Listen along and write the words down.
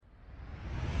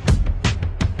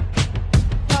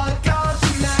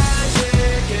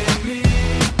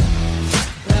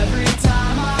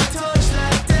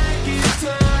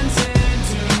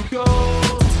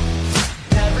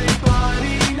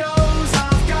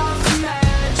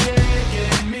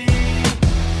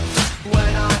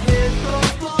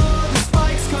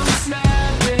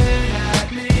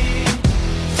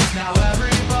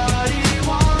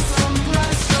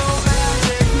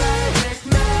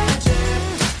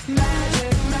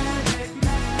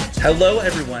Hello,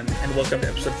 everyone, and welcome to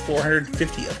episode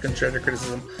 450 of Constructive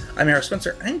Criticism. I'm your host,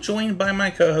 Spencer. I'm joined by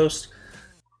my co-host,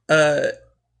 a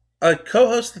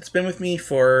co-host that's been with me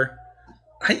for,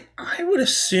 I would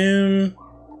assume,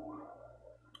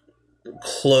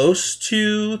 close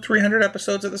to 300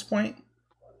 episodes at this point.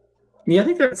 Yeah, I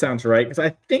think that sounds right, because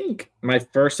I think my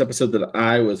first episode that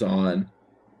I was on,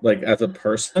 like, as a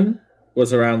person,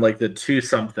 was around, like, the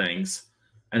two-somethings,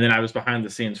 and then I was behind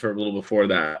the scenes for a little before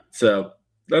that, so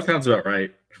that sounds about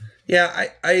right. Yeah,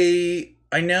 I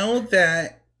know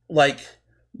that, like,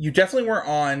 you definitely were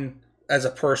on as a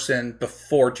person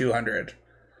before 200.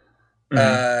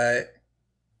 Mm-hmm.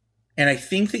 And I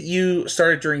think that you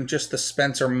started during just the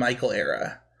Spencer Michael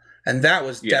era, and that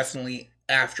was definitely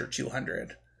after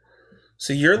 200.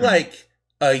 So you're like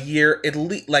a year, at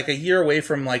least, like a year away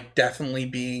from like definitely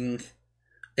being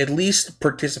at least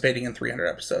participating in 300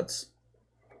 episodes.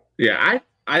 Yeah,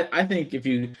 I think if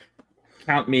you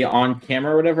count me on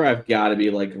camera or whatever, I've got to be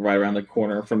like right around the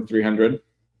corner from 300.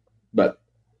 But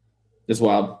it's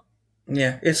wild.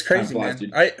 Yeah, it's crazy, man.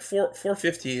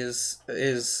 450 is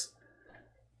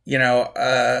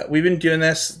we've been doing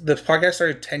this. The podcast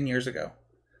started 10 years ago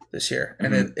this year,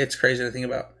 and it's crazy to think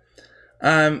about.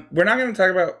 We're not going to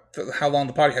talk about how long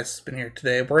the podcast has been here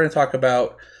today. We're going to talk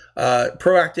about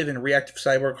proactive and reactive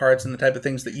sideboard cards and the type of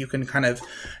things that you can kind of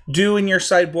do in your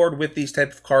sideboard with these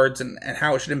type of cards, and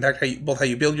how it should impact how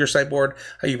you build your sideboard,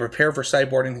 how you prepare for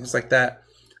sideboarding, things like that.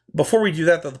 Before we do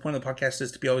that, though, the point of the podcast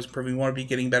is to be always improving. We want to be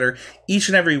getting better each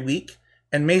and every week.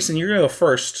 And Mason, you're going to go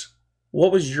first.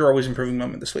 What was your always improving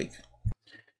moment this week?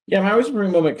 Yeah, my always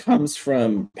improving moment comes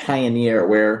from Pioneer,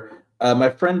 where my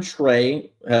friend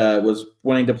Trey was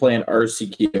wanting to play an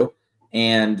RCQ,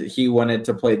 and he wanted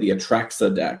to play the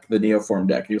Atraxa deck, the Neoform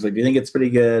deck. He was like, do you think it's pretty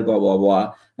good? Blah, blah, blah.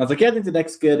 And I was like, yeah, I think the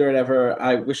deck's good or whatever.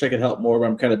 I wish I could help more, but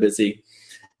I'm kind of busy.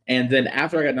 And then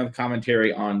after I got another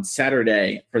commentary on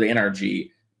Saturday for the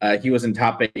NRG, he was in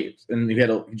top 8, and he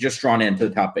had just drawn into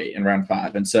the top 8 in round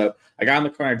 5. And so I got in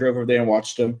the car, and I drove over there and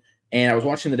watched him. And I was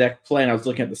watching the deck play, and I was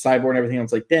looking at the sideboard and everything. I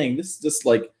was like, dang, this just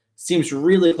like seems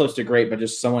really close to great, but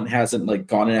just someone hasn't like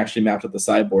gone and actually mapped up the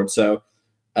sideboard. So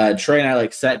Trey and I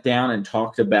like sat down and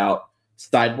talked about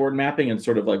sideboard mapping and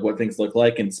sort of like what things look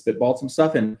like and spitballed some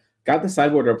stuff, and got the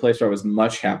sideboard to a place where I was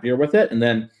much happier with it. And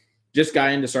then just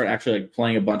got in to start actually like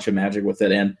playing a bunch of Magic with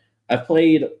it. And I've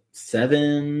played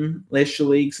 7-ish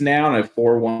leagues now, and I've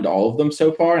 4-1'd all of them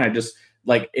so far. And I just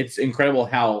like, it's incredible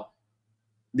how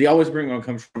the always bring one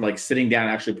comes from like sitting down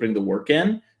and actually putting the work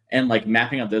in, and like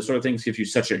mapping out those sort of things gives you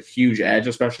such a huge edge,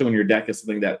 especially when your deck is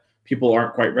something that people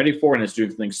aren't quite ready for and is doing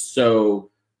something so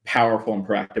powerful and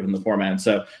proactive in the format. And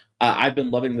so I've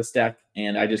been loving this deck,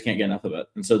 and I just can't get enough of it.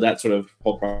 And so that sort of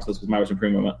whole process was my most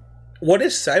improving moment. What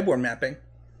is sideboard mapping?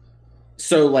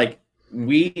 So like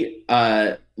we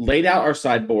laid out our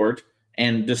sideboard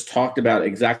and just talked about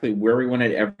exactly where we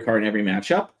wanted every card in every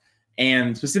matchup.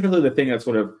 And specifically the thing that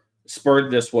sort of spurred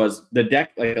this was the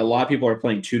deck. Like a lot of people are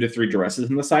playing 2 to 3 duresses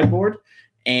in the sideboard,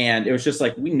 and it was just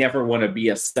like, we never want to be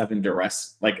a 7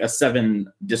 duress, like a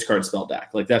 7 discard spell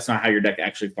deck. Like that's not how your deck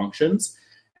actually functions.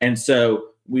 And so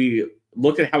we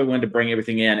looked at how we wanted to bring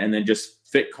everything in, and then just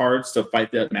fit cards to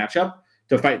fight those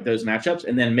matchups,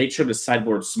 and then make sure the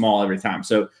sideboard's small every time.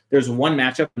 So there's one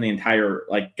matchup in the entire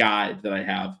like guide that I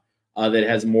have that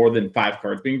has more than 5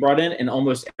 cards being brought in, and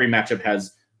almost every matchup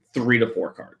has 3 to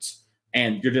 4 cards.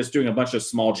 And you're just doing a bunch of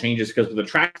small changes, because with the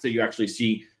tracks that you actually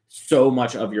see so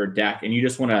much of your deck, and you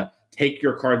just want to take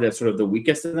your card that's sort of the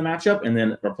weakest in the matchup and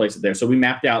then replace it there. So we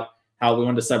mapped out how we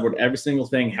wanted to sideboard every single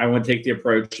thing, how we want to take the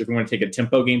approach, if we want to take a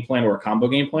tempo game plan or a combo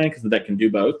game plan, because the deck can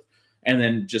do both. And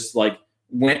then just like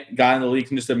got in the league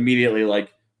and just immediately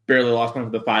like barely lost one for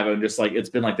the 5-0, and just like it's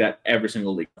been like that every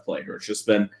single league I played. Or it's just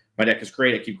been, my deck is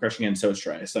great, I keep crushing it, and so is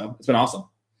Trey. So it's been awesome.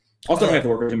 Also, I have to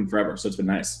work with him forever, so it's been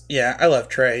nice. Yeah, I love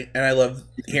Trey, and I love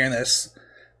hearing this.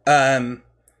 Man,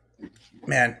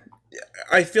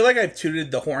 I feel like I've tooted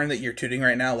the horn that you're tooting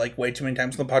right now like way too many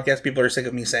times on the podcast. People are sick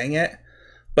of me saying it,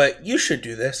 but you should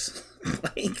do this.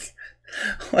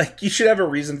 like you should have a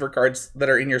reason for cards that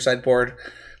are in your sideboard.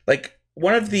 Like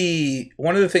one of the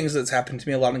things that's happened to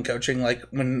me a lot in coaching, like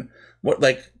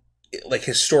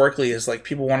historically, is like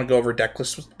people want to go over deck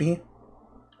lists with me.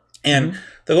 And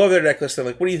they'll go over their deck list. They're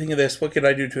like, what do you think of this? What could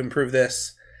I do to improve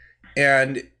this?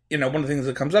 And, one of the things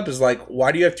that comes up is like,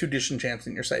 why do you have 2 disenchants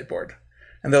in your sideboard?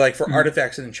 And they're like, for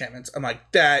artifacts and enchantments. I'm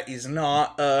like, that is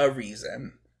not a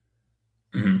reason.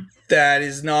 That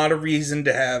is not a reason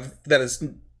to have. That is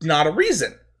not a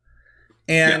reason.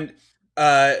 And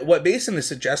what Mason is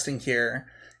suggesting here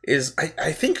is,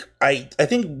 I think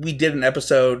we did an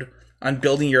episode on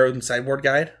building your own sideboard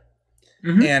guide.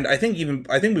 And I think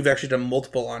we've actually done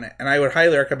multiple on it. And I would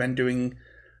highly recommend doing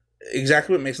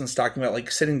exactly what Mason's talking about,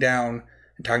 like sitting down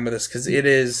and talking about this, because it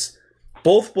is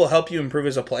both will help you improve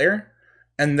as a player.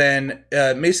 And then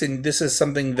Mason, this is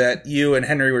something that you and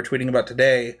Henry were tweeting about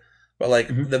today, but like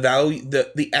the value,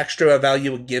 the extra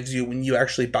value it gives you when you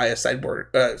actually buy a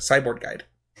sideboard guide.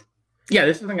 Yeah,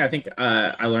 this is something I think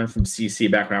I learned from CC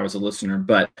back when I was a listener.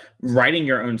 But writing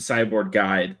your own sideboard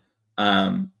guide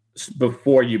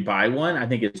before you buy one, I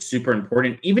think is super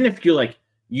important. Even if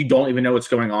you don't even know what's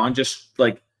going on, just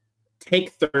like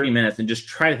take 30 minutes and just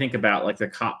try to think about like the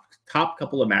top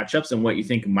couple of matchups and what you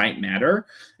think might matter,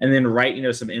 and then write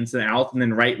some ins and outs, and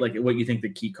then write like what you think the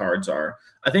key cards are.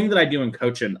 I think that I do in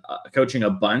coaching a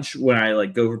bunch when I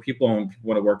like go over people and people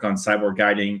want to work on sideboard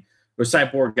guiding or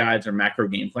sideboard guides or macro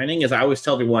game planning, is I always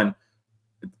tell everyone,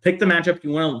 pick the matchup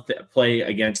you want to play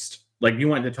against, like you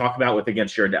want to talk about with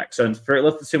against your deck. So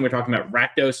let's assume we're talking about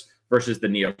Rakdos versus the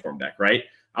Neoform deck, right?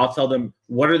 I'll tell them,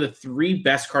 what are the 3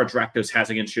 best cards Rakdos has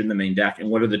against you in the main deck, and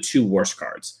what are the 2 worst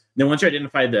cards? Then once you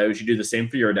identify those, you do the same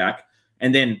for your deck,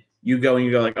 and then you go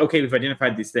like, okay, we've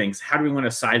identified these things. How do we want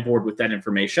to sideboard with that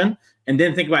information? And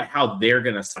then think about how they're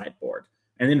going to sideboard.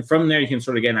 And then from there, you can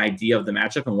sort of get an idea of the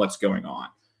matchup and what's going on.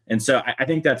 And so I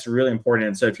think that's really important.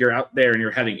 And so if you're out there and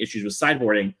you're having issues with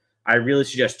sideboarding, I really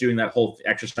suggest doing that whole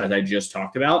exercise I just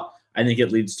talked about. I think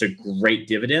it leads to great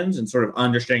dividends and sort of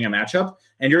understanding a matchup.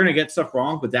 And you're going to get stuff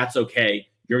wrong, but that's okay.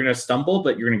 You're going to stumble,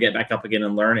 but you're going to get back up again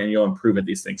and learn, and you'll improve at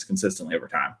these things consistently over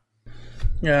time.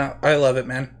 Yeah, I love it,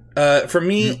 man. For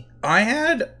me, I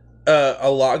had a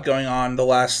lot going on the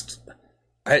last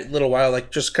little while,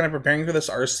 like just kind of preparing for this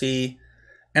RC.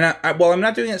 And while I'm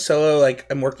not doing it solo, like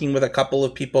I'm working with a couple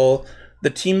of people. The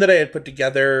team that I had put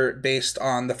together based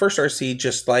on the first RC,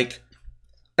 just like,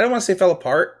 I don't want to say fell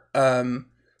apart. QJ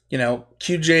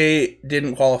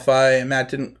didn't qualify, and Matt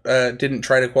didn't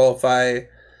try to qualify.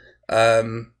 I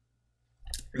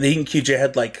think QJ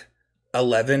had like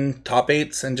 11 top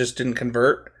 8s and just didn't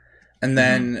convert. And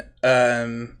then,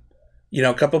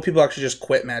 a couple of people actually just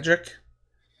quit Magic,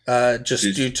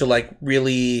 due to like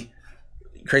really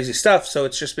crazy stuff. So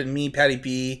it's just been me, Patty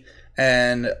B,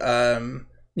 and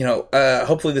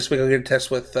hopefully this week I'll get a test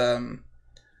with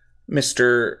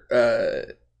Mr.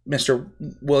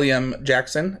 William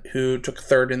Jackson, who took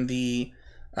 3rd in the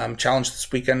challenge this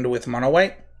weekend with Mono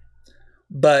White.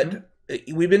 But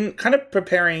we've been kind of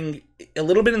preparing a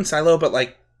little bit in silo, but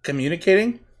like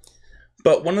communicating.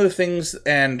 But one of the things,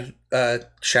 and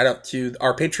shout out to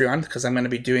our Patreon, because I'm going to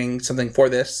be doing something for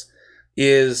this,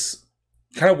 is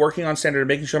kind of working on standard and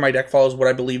making sure my deck follows what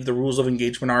I believe the rules of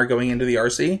engagement are going into the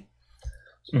RC.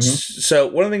 So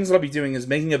one of the things that I'll be doing is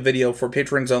making a video for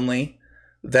patrons only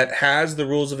that has the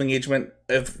rules of engagement,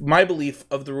 of my belief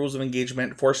of the rules of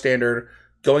engagement for standard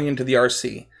going into the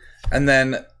RC. And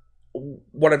then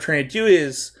what I'm trying to do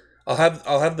is I'll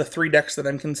have the 3 decks that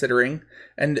I'm considering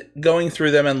and going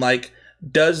through them and like,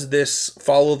 does this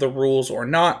follow the rules or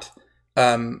not?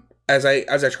 As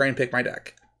I try and pick my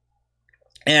deck.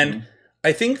 And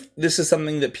I think this is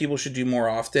something that people should do more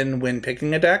often when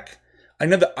picking a deck. I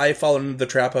know that I fall into the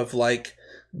trap of like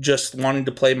just wanting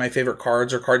to play my favorite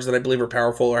cards or cards that I believe are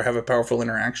powerful or have a powerful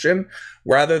interaction,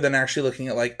 rather than actually looking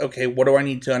at like, okay, what do I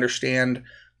need to understand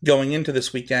going into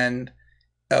this weekend?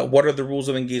 What are the rules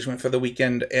of engagement for the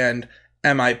weekend? And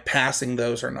am I passing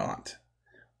those or not?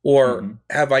 Or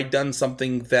have I done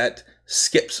something that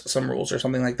skips some rules or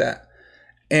something like that?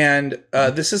 And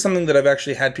this is something that I've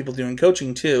actually had people do in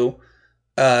coaching too,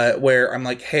 where I'm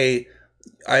like, hey,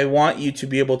 I want you to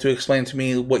be able to explain to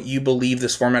me what you believe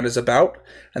this format is about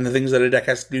and the things that a deck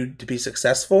has to do to be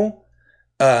successful.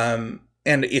 And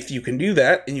if you can do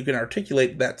that and you can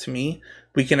articulate that to me,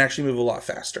 we can actually move a lot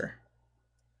faster.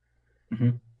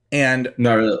 And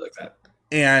no, I really like that.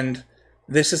 And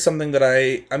this is something that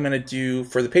I'm going to do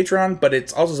for the Patreon, but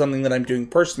it's also something that I'm doing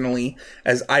personally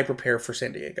as I prepare for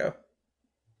San Diego.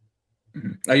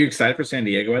 Are you excited for San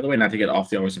Diego, by the way? Not to get off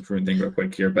the always improving thing real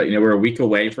quick here, but we're a week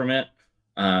away from it.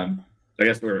 I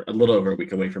guess we're a little over a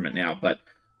week away from it now, but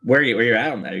where you're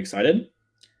at on that? Are you excited?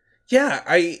 Yeah,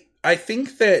 I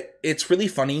think that it's really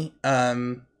funny.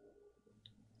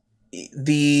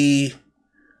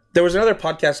 There was another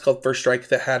podcast called First Strike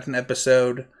that had an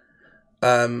episode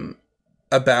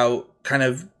about kind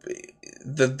of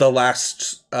the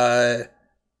last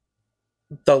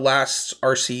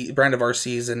RC brand of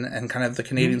RCs and kind of the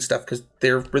Canadian stuff, because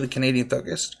they're really Canadian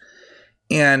focused.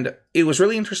 And it was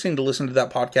really interesting to listen to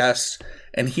that podcast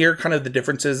and hear kind of the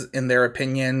differences in their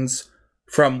opinions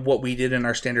from what we did in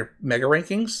our standard mega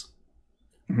rankings.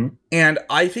 And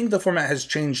I think the format has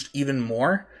changed even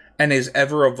more and is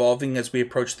ever evolving as we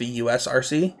approach the US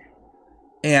RC.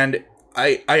 And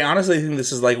I honestly think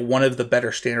this is like one of the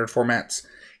better standard formats.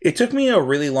 It took me a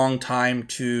really long time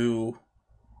to,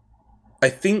 I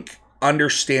think,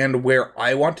 understand where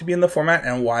I want to be in the format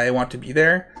and why I want to be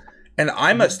there. And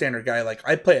I'm a standard guy. Like,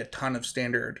 I play a ton of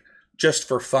standard just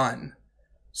for fun.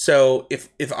 So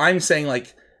if I'm saying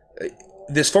like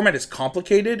this format is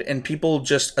complicated and people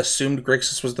just assumed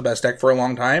Grixis was the best deck for a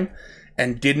long time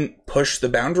and didn't push the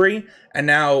boundary, and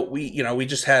now we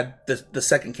just had the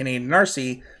second Canadian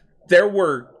RC, there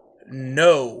were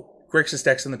no Grixis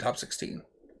decks in the top 16.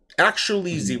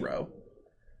 Actually zero.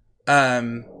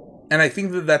 And I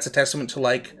think that that's a testament to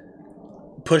like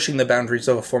pushing the boundaries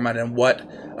of a format and what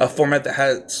a format that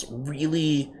has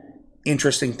really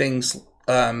interesting things.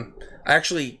 I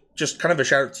actually, just kind of a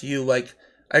shout out to you, like,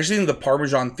 I actually think the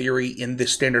Parmesan theory in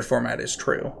this standard format is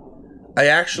true. I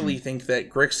actually think that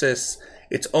Grixis,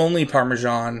 its only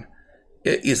Parmesan,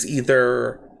 is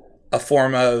either a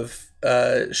form of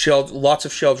lots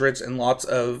of Sheldreds and lots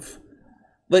of,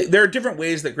 like, there are different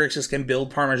ways that Grixis can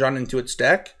build Parmesan into its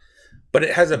deck, but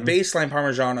it has a baseline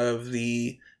Parmesan of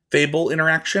the Fable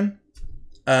interaction.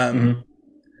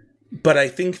 But I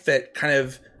think that kind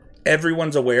of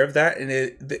everyone's aware of that, and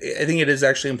I think it is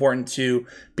actually important to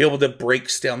be able to break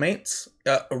stalemates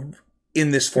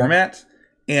in this format,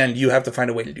 and you have to find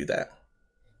a way to do that.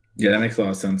 Yeah, that makes a lot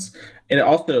of sense. And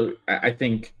also, I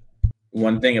think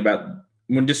one thing about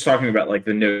when just talking about like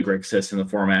the no Grixis in the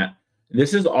format,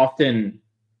 this is often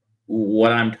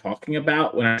what I'm talking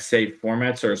about when I say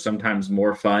formats are sometimes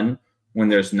more fun when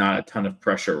there's not a ton of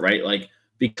pressure, right? Like,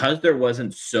 because there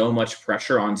wasn't so much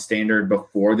pressure on standard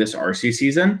before this RC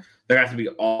season, there has to be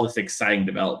all this exciting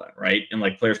development, right? And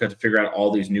like players got to figure out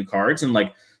all these new cards, and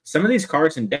like some of these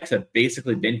cards and decks have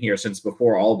basically been here since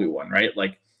before All Be One, right?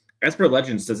 Like Esper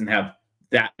Legends doesn't have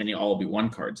that many All Be One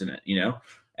cards in it, you know?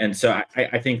 And so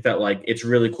I think that like it's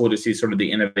really cool to see sort of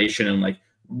the innovation and like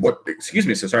what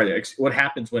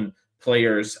happens when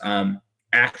players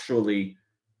actually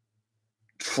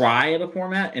try the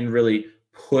format and really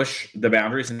push the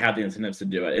boundaries and have the incentives to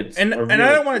do it. And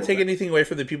I don't want to take anything away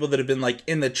from the people that have been like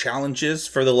in the challenges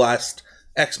for the last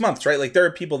X months, right? Like there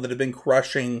are people that have been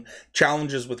crushing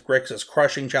challenges with Grixis,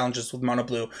 crushing challenges with Mono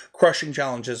Blue, crushing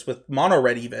challenges with Mono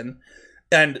Red even.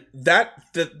 And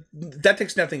that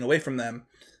takes nothing away from them.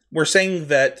 We're saying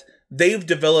that they've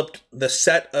developed the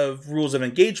set of rules of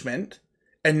engagement,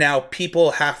 and now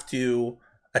people have to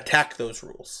attack those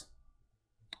rules.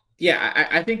 Yeah,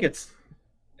 I think it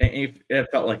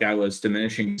felt like I was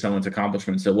diminishing someone's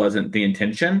accomplishments. It wasn't the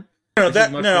intention. I'm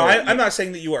not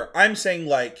saying that you are. I'm saying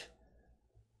like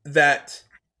that.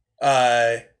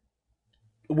 Well,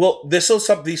 this will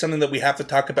be something that we have to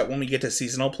talk about when we get to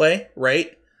seasonal play,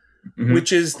 right? Mm-hmm.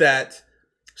 Which is that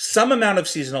some amount of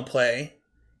seasonal play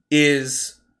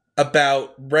is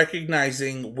about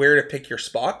recognizing where to pick your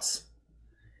spots.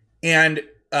 And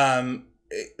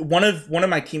one of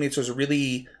my teammates was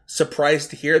really surprised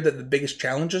to hear that the biggest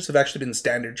challenges have actually been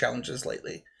standard challenges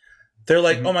lately. They're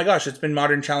like, oh my gosh, it's been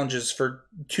modern challenges for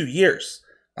 2 years.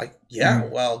 Like, yeah,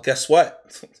 well, guess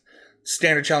what?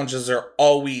 Standard challenges are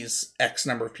always X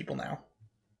number of people now.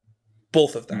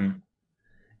 Both of them.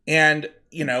 And,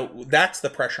 that's the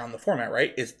pressure on the format,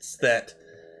 right? It's that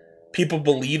people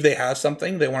believe they have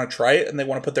something, they want to try it, and they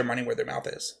want to put their money where their mouth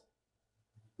is.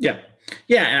 Yeah.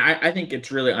 Yeah, and I think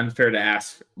it's really unfair to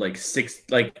ask,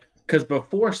 because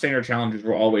before standard challenges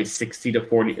were always 60 to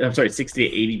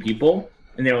 80 people,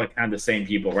 and they were like kind of the same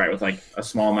people, right, with like a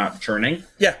small amount of churning.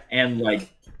 Yeah. And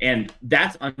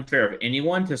that's unfair of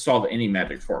anyone to solve any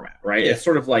Magic format, right? Yeah. It's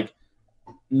sort of like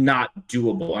not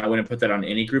doable. I wouldn't put that on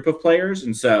any group of players.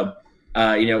 And so,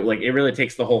 it really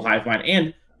takes the whole hive mind,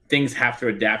 and things have to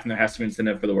adapt, and there has to be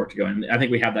incentive for the work to go. And I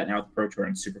think we have that now with the Pro Tour,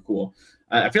 and it's super cool.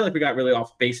 I feel like we got really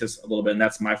off basis a little bit, and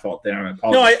that's my fault there.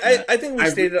 I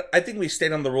think we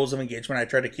stayed on the rules of engagement. I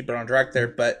tried to keep it on track there,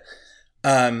 but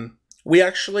we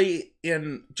actually,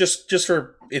 just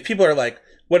for, if people are like,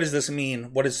 what does this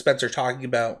mean? What is Spencer talking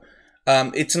about?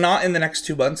 It's not in the next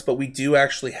 2 months, but we do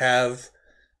actually have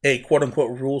a quote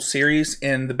unquote rule series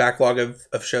in the backlog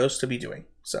of shows to be doing.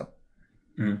 So,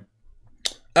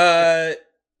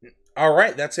 all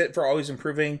right, that's it for Always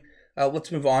Improving.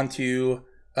 Let's move on to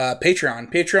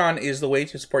Patreon. Patreon is the way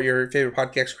to support your favorite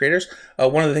podcast creators.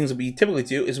 One of the things that we typically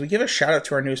do is we give a shout out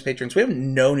to our newest patrons. We have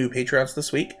no new Patreons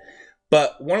this week,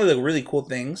 but one of the really coul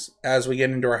things as we get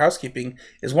into our housekeeping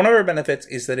is one of our benefits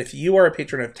is that if you are a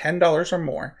patron of $10 or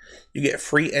more, you get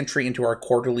free entry into our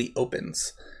quarterly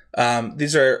opens.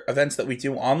 These are events that we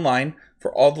do online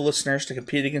for all the listeners to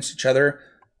compete against each other.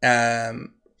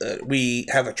 We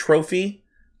have a trophy.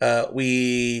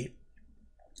 We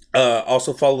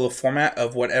Also follow the format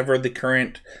of whatever the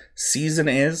current season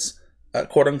is,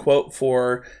 quote unquote,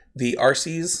 for the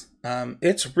RCs.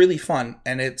 It's really fun,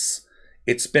 and it's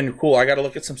been cool. I got to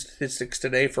look at some statistics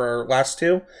today for our last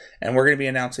two, and we're going to be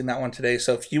announcing that one today.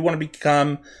 So if you want to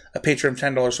become a patron of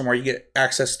 $10 or more, you get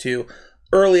access to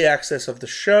early access of the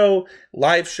show,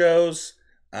 live shows,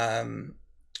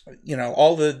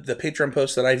 all the Patreon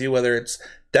posts that I do, whether it's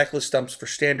decklist stumps for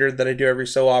standard that I do every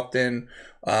so often.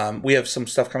 We have some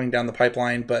stuff coming down the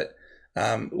pipeline, but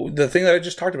the thing that I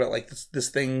just talked about, like this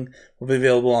thing will be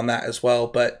available on that as well.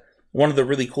 But one of the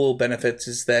really cool benefits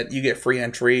is that you get free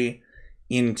entry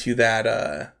into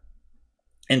that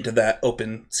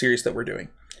open series that we're doing.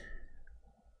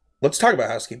 Let's talk about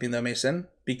housekeeping though, Mason,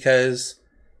 because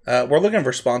we're looking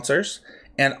for sponsors,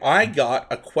 and I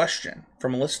got a question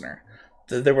from a listener.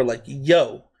 They were like,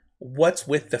 yo, what's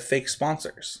with the fake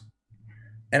sponsors?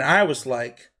 And I was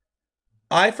like,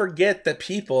 I forget that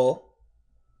people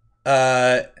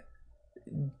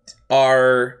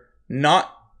are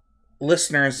not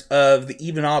listeners of the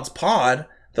Even Odds pod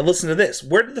that listen to this.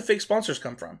 Where did the fake sponsors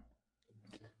come from?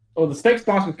 Well, the fake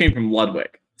sponsors came from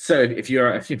Ludwig. So if you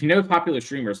know popular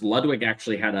streamers, Ludwig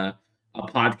actually had a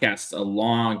podcast a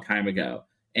long time ago.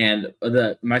 And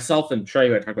myself and Trey,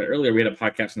 who I talked about earlier, we had a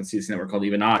podcast on the CC Network called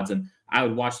Even Odds, and I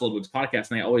would watch Ludwig's podcast,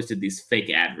 and they always did these fake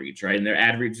ad reads, right? And their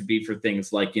ad reads would be for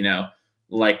things like,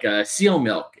 seal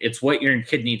milk. It's what your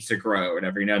kid needs to grow, or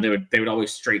whatever. They would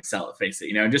always straight sell it, face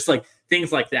it, and just like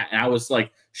things like that. And I was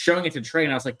like showing it to Trey,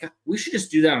 and I was like, God, we should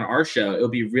just do that on our show. It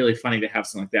would be really funny to have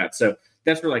something like that. So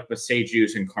that's where like with Sage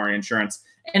Juice and car insurance,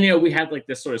 and we had like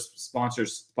this sort of sponsor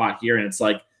spot here, and it's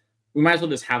like, we might as well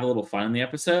just have a little fun in the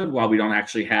episode while we don't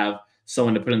actually have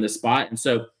someone to put in this spot. And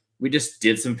so we just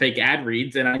did some fake ad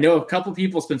reads. And I know a couple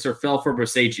people, Spencer, fell for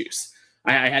Sage Juice.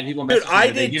 I had people message me.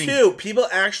 I did too. People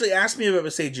actually asked me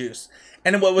about Sage Juice.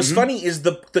 And what was funny is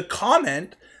the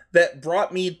comment that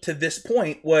brought me to this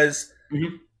point was,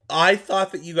 I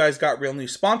thought that you guys got real new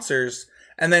sponsors.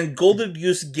 And then Golden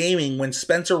Goose Gaming, when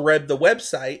Spencer read the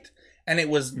website and it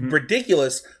was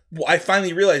ridiculous, I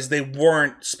finally realized they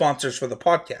weren't sponsors for the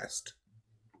podcast.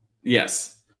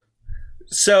 Yes.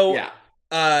 So,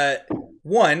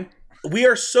 one, we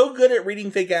are so good at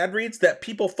reading fake ad reads that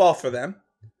people fall for them.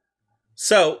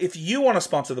 So, if you want to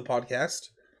sponsor the podcast,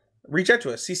 reach out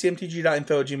to us,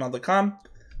 ccmtg.info@gmail.com.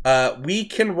 We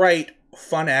can write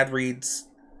fun ad reads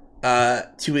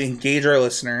to engage our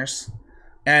listeners.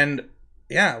 And,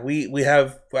 yeah, I'd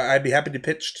be happy to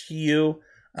pitch to you.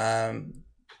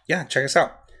 Check us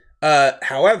out.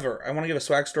 However, I want to give a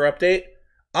swag store update.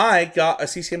 I got a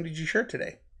CCMTG shirt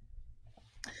today.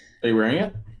 Are you wearing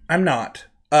it? I'm not.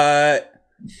 I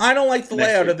don't like the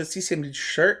layout of the CCMTG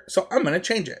shirt, so I'm going to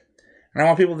change it. And I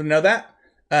want people to know that.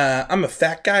 I'm a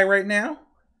fat guy right now.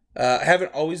 I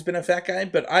haven't always been a fat guy,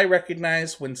 but I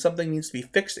recognize when something needs to be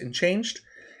fixed and changed.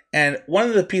 And one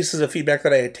of the pieces of feedback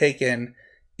that I had taken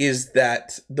is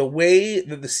that the way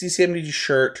that the CCMTG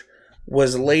shirt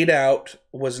was laid out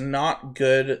was not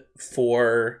good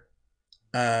for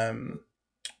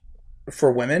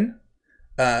women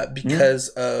because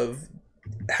of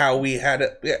how we had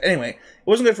it. Anyway, it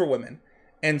wasn't good for women.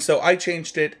 And so I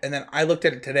changed it, and then I looked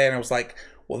at it today and I was like,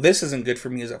 well, this isn't good for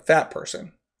me as a fat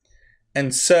person.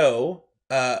 And so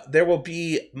there will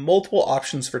be multiple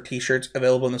options for t-shirts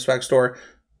available in the swag store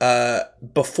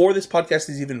before this podcast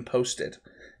is even posted.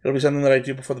 It'll be something that I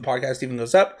do before the podcast even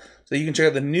goes up. So you can check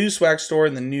out the new swag store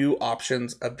and the new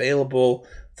options available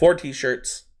for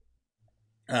t-shirts.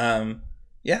 I'm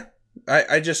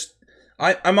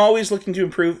always looking to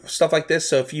improve stuff like this.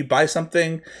 So if you buy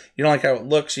something, you don't like how it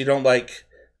looks, you don't like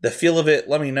the feel of it,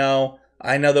 let me know.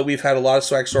 I know that we've had a lot of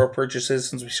swag store purchases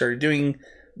since we started doing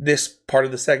this part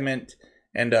of the segment.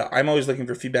 And I'm always looking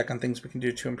for feedback on things we can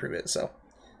do to improve it. So,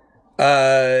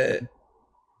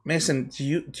 Mason, do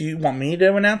you want me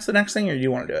to announce the next thing, or do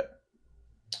you want to do it?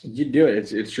 You do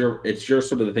it. It's your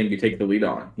sort of the thing you take the lead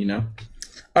on,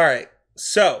 All right.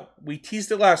 So we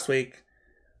teased it last week,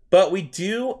 but we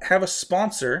do have a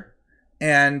sponsor,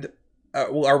 and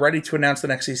we are ready to announce the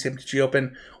next CCMTG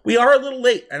Open. We are a little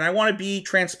late, and I want to be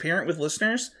transparent with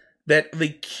listeners that the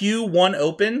Q1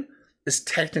 Open is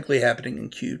technically happening in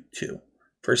Q2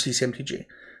 for CCMTG.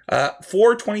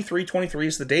 4/23/23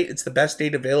 is the date. It's the best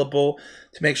date available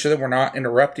to make sure that we're not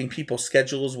interrupting people's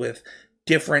schedules with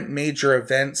different major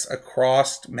events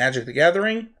across Magic the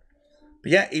Gathering.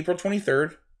 But yeah, April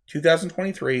 23rd,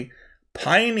 2023,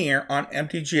 Pioneer on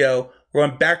MTGO. We're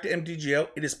going back to MTGO.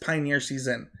 It is Pioneer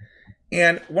season.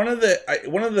 And one of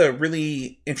the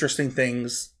really interesting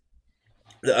things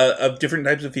of different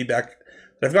types of feedback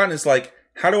that I've gotten is like,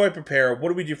 how do I prepare? What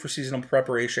do we do for seasonal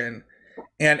preparation?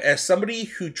 And as somebody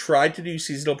who tried to do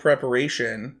seasonal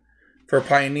preparation for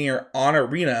Pioneer on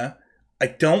Arena, I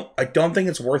don't think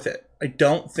it's worth it. I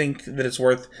don't think that it's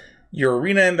worth your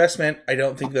Arena investment. I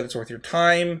don't think that it's worth your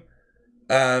time.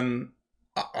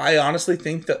 I honestly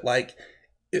think that like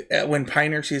when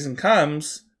Pioneer season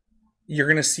comes, you're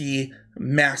going to see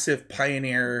massive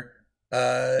Pioneer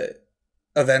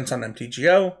events on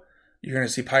MTGO. You're going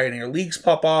to see Pioneer leagues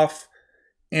pop off.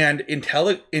 And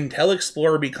until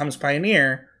Explorer becomes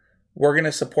Pioneer, we're going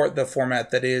to support the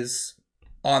format that is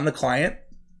on the client.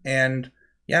 And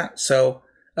yeah, so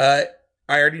I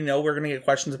already know we're going to get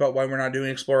questions about why we're not doing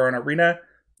Explorer on Arena.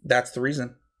 That's the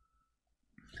reason.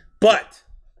 But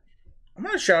I'm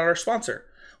going to shout out our sponsor.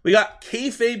 We got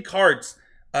Kayfabe Cards.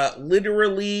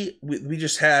 Literally, we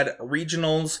just had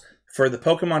regionals for the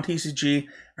Pokemon TCG,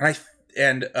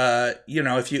 and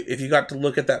if you got to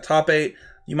look at that top 8,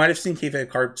 you might have seen Kayfabe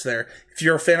Cards there. If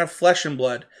you're a fan of Flesh and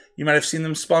Blood, you might have seen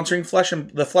them sponsoring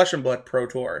the Flesh and Blood Pro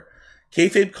Tour.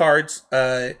 Kayfabe Cards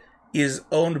is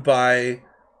owned by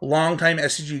longtime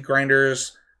SCG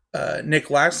grinders Nick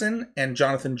Lassen and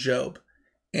Jonathan Job,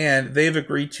 and they've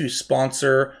agreed to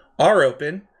sponsor our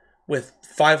Open with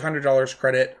 $500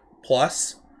 credit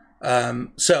plus.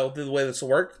 So the way this will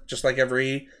work, just like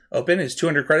every Open, is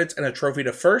 200 credits and a trophy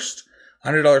to first,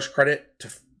 $100 credit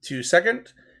to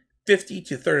second, 50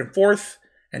 to third and fourth,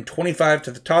 and 25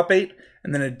 to the top 8,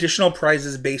 and then additional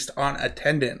prizes based on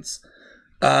attendance.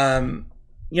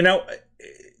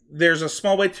 There's a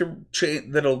small way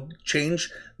that'll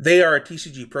change. They are a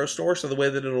TCG Pro store, so the way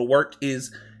that it'll work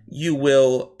is you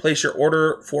will place your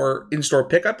order for in-store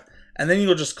pickup, and then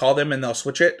you'll just call them and they'll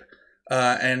switch it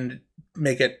and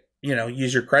make it,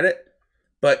 use your credit.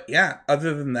 But yeah,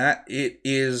 other than that, it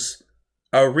is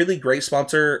a really great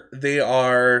sponsor. They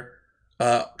are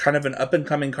kind of an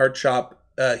up-and-coming card shop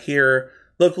here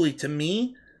locally to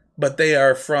me, but they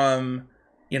are from,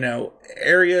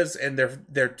 areas, and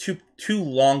they're two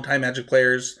long-time Magic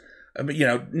players.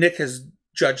 Nick has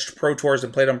judged Pro Tours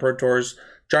and played on Pro Tours.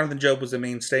 Jonathan Job was a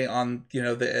mainstay on,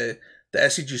 the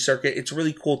SCG circuit. It's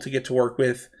really cool to get to work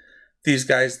with these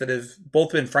guys that have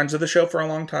both been friends of the show for a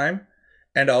long time,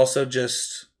 and also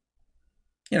just,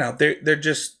 they're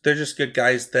just good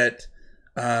guys that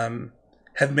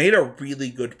have made a really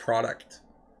good product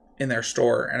in their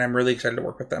store, and I'm really excited to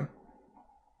work with them.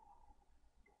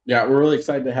 Yeah, we're really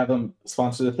excited to have them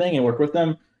sponsor the thing and work with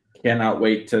them. Cannot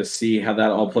wait to see how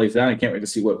that all plays out. I can't wait to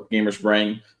see what gamers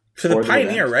bring for the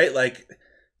Pioneer, right? Like,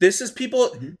 this is people.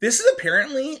 Mm-hmm. This is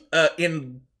apparently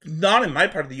not in my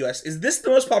part of the U.S. Is this the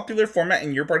most popular format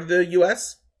in your part of the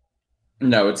U.S.?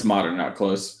 No, it's Modern, not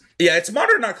Close. Yeah, it's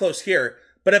Modern, not Close here.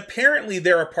 But apparently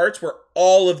there are parts where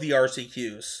all of the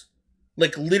RCQs,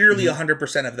 like literally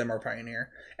 100% of them, are Pioneer,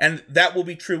 and that will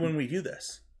be true when we do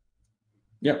this.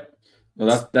 Yep.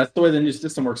 Well, that's the way the new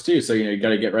system works too. So you got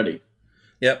to get ready.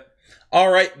 Yep. All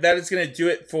right, that is going to do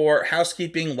it for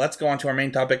housekeeping. Let's go on to our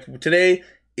main topic. Today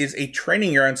is a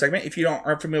training ground segment. If you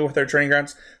aren't familiar with our training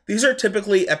grounds, these are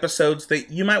typically episodes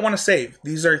that you might want to save.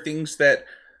 These are things that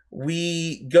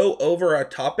we go over a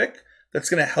topic that's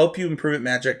going to help you improve at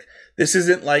Magic. This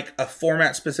isn't like a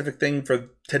format specific thing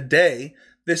for today.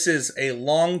 This is a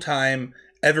long time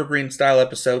evergreen style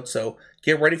episode. So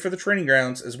get ready for the training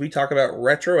grounds as we talk about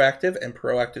retroactive and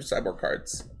proactive sideboard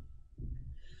cards.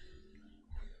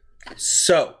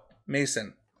 So,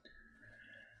 Mason,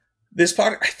 this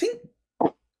podcast, I think,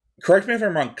 correct me if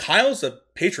I'm wrong, Kyle's a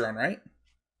Patreon, right?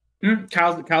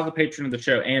 Kyle's a patron of the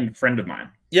show and friend of mine.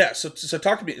 Yeah, so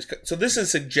talk to me. So this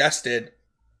is suggested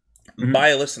by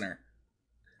a listener.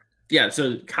 Yeah,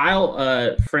 so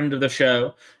Kyle, friend of the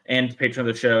show and patron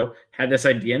of the show, had this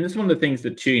idea. And this is one of the things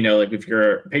that, too, like if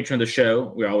you're a patron of the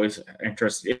show, we're always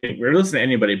interested. We're listening to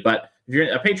anybody, but if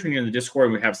you're a patron, you're in the Discord,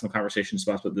 and we have some conversations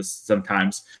about this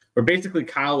sometimes, where basically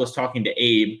Kyle was talking to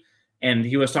Abe, and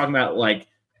he was talking about, like,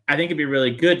 I think it'd be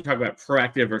really good to talk about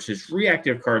proactive versus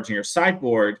reactive cards in your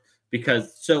sideboard,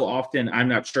 because so often I'm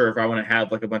not sure if I want to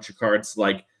have, like, a bunch of cards,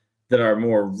 like, that are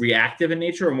more reactive in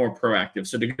nature or more proactive.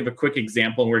 So to give a quick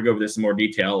example, and we're going to go over this in more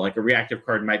detail, like a reactive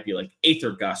card might be like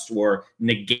Aether Gust or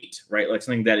Negate, right? Like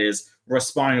something that is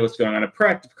responding to what's going on. A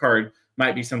proactive card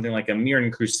might be something like a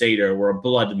Mirran Crusader or a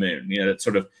Blood Moon, that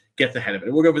sort of gets ahead of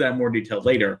it. We'll go over that in more detail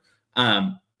later.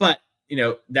 But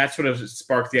that sort of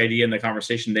sparked the idea in the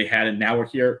conversation they had. And now we're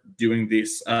here doing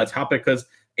this topic because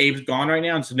Abe's gone right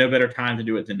now, and so no better time to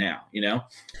do it than now,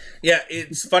 Yeah,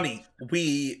 it's funny.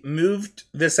 We moved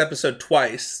this episode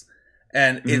twice,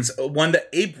 and it's one that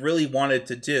Abe really wanted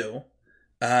to do,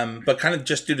 but kind of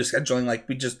just due to scheduling, like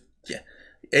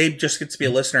Abe just gets to be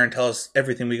a listener and tell us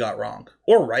everything we got wrong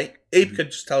or right. Abe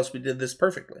could just tell us we did this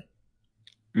perfectly.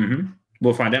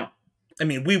 We'll find out. I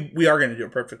mean, we are going to do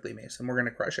it perfectly, Mason. We're going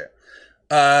to crush it.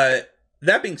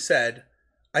 That being said,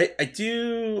 I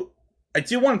do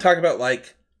want to talk about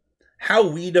like how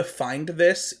we defined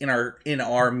this in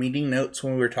our meeting notes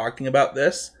when we were talking about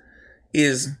this.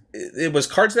 It was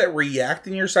cards that react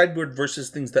in your sideboard versus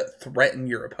things that threaten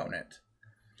your opponent.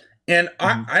 And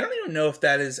I don't even know if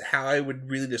that is how I would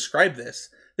really describe this.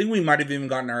 I think we might have even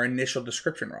gotten our initial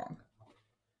description wrong.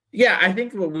 Yeah, I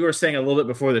think what we were saying a little bit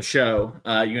before the show,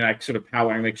 you and I sort of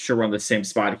powering, make sure we're on the same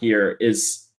spot here,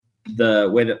 is the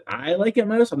way that I like it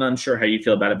most. I'm not sure how you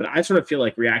feel about it, but I sort of feel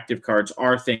like reactive cards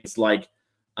are things like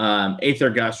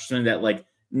Aether Gust, something that like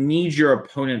needs your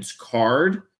opponent's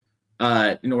card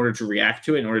in order to react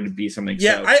to it, in order to be something.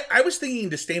 Yeah, so, I was thinking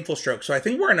Disdainful Stroke, so I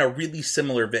think we're in a really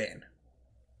similar vein.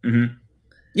 Mm-hmm.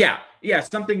 Yeah,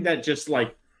 something that just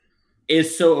like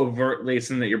is so overtly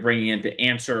something that you're bringing in to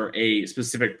answer a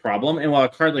specific problem. And while a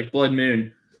card like Blood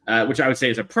Moon, which I would say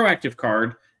is a proactive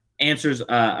card, answers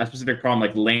a specific problem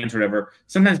like lands or whatever,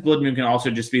 sometimes Blood Moon can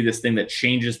also just be this thing that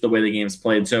changes the way the game's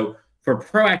played. So for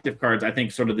proactive cards, I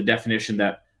think sort of the definition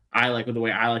that I like, with the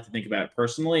way I like to think about it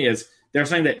personally, is they're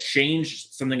something that change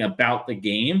something about the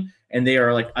game, and they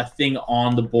are like a thing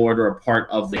on the board or a part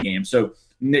of the game. So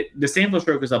the Sample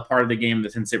Stroke is a part of the game in the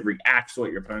sense it reacts to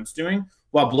what your opponent's doing,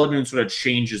 while Blood Moon sort of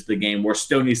changes the game, where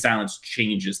Stony Silence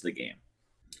changes the game.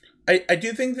 I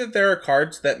do think that there are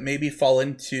cards that maybe fall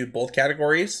into both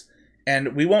categories,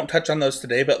 and we won't touch on those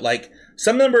today, but like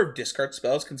some number of discard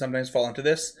spells can sometimes fall into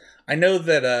this. I know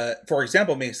that, for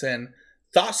example, Mason,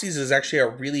 Thoughtseize is actually a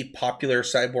really popular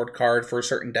sideboard card for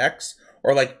certain decks,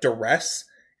 or like Duress,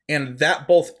 and that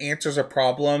both answers a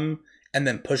problem and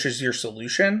then pushes your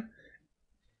solution.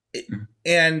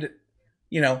 And,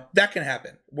 you know, that can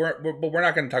happen. But we're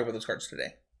not going to talk about those cards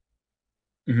today.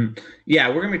 Mm-hmm. Yeah,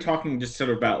 we're going to be talking just sort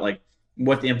of about like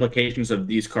what the implications of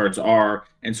these cards are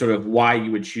and sort of why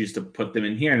you would choose to put them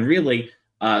in here. And really,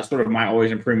 sort of my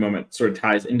always improving moment sort of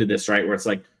ties into this, right? Where it's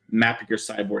like mapping your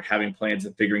sideboard, having plans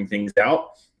and figuring things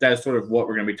out. That is sort of what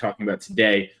we're going to be talking about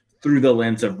today through the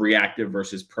lens of reactive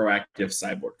versus proactive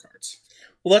sideboard cards.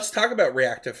 Well, let's talk about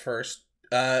reactive first.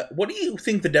 What do you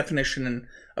think the definition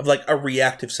of like a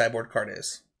reactive sideboard card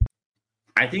is?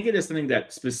 I think it is something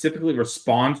that specifically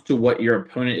responds to what your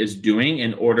opponent is doing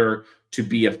in order to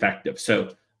be effective.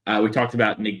 So we talked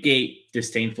about negate,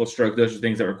 disdainful stroke. Those are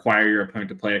things that require your opponent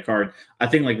to play a card. I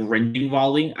think like rending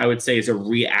volley, I would say, is a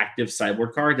reactive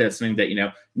sideboard card. That's something that, you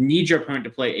know, needs your opponent to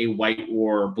play a white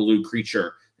or blue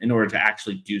creature in order to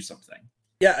actually do something.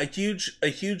 Yeah, a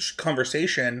huge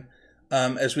conversation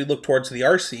as we look towards the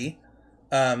RC.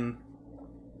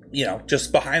 You know,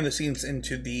 just behind the scenes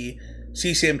into the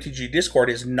CCMTG Discord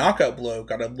is Knockout Blow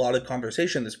got a lot of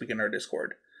conversation this week in our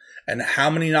Discord. And how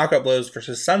many Knockout Blows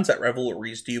versus Sunset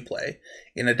Revelries do you play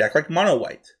in a deck like Mono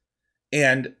White?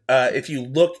 And if you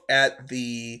look at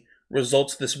the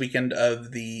results this weekend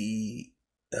of the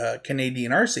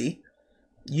Canadian RC,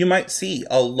 you might see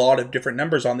a lot of different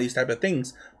numbers on these type of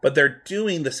things, but they're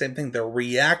doing the same thing. They're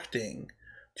reacting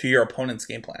to your opponent's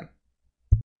game plan.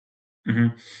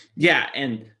 Mm-hmm. Yeah,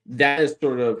 and that is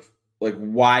sort of like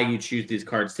why you choose these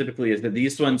cards typically, is that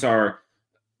these ones are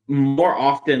more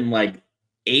often like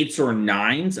 8s or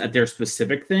 9s at their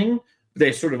specific thing.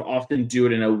 They sort of often do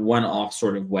it in a one-off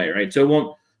sort of way, right? So it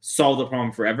won't solve the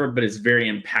problem forever, but it's very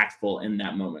impactful in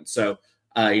that moment. So,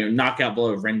 you know, Knockout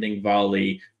Blow, Rending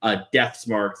Volley, Death's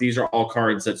Mark, these are all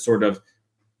cards that sort of,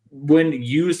 when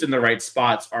used in the right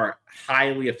spots, are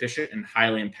highly efficient and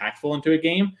highly impactful into a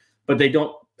game, but they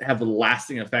don't have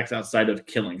lasting effects outside of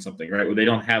killing something, right? Where they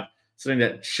don't have something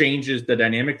that changes the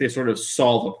dynamic. They sort of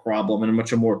solve a problem in a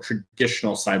much more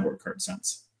traditional sideboard card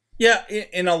sense. Yeah,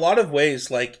 in a lot of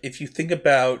ways, like if you think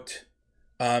about,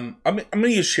 I'm going to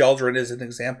use Sheldred as an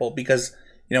example because,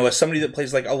 you know, as somebody that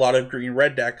plays like a lot of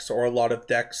green-red decks or a lot of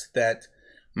decks that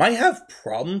might have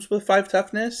problems with 5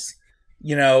 toughness,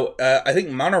 you know, I think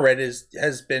Mono Red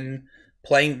has been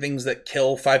playing things that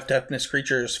kill 5 toughness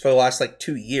creatures for the last like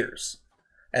 2 years.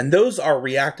 And those are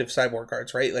reactive sideboard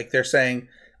cards, right? Like they're saying,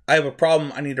 I have a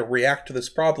problem, I need to react to this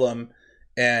problem.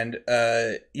 And,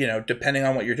 you know, depending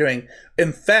on what you're doing.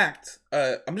 In fact,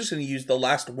 I'm just going to use the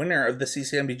last winner of the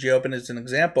CCMBG Open as an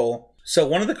example. So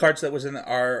one of the cards that was in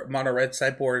our Mono Red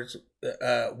sideboard's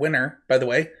winner, by the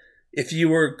way, if you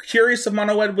were curious if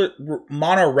Mono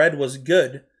Red was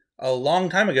good a long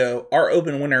time ago, our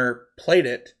Open winner played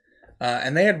it.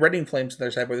 And they had Redding Flames in their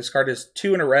sideboard. This card is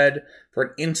 2 in a red for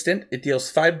an instant. It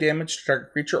deals 5 damage to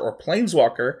target creature or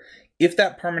planeswalker. If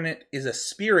that permanent is a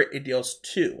spirit, it deals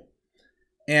 2.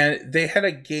 And they had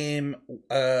a game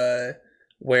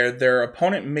where their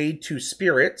opponent made 2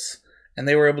 spirits, and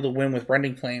they were able to win with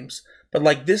Rending Flames. But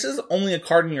like this is only a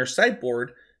card in your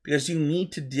sideboard because you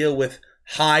need to deal with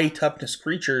high toughness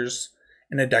creatures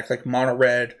in a deck like mono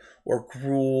red or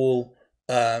Gruul,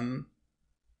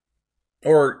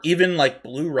 or even like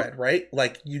blue red, right?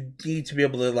 Like you need to be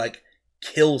able to like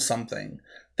kill something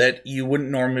that you wouldn't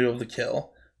normally be able to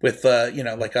kill with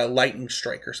like a lightning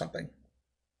strike or something.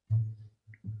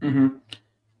 Mm-hmm.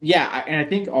 Yeah, and I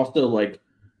think also like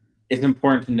it's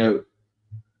important to note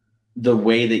the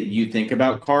way that you think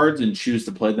about cards and choose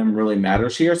to play them really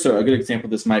matters here. So a good example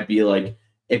of this might be like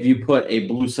if you put a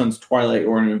Blue Sun's Twilight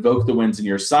or an Invoke the Winds in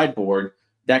your sideboard,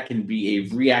 that can be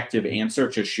a reactive answer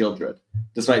to Shieldred,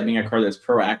 despite being a card that's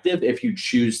proactive if you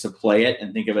choose to play it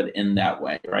and think of it in that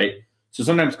way, right? So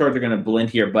sometimes cards are going to blend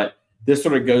here, but this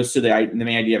sort of goes to the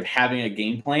main idea of having a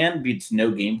game plan beats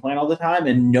no game plan all the time,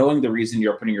 and knowing the reason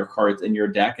you're putting your cards in your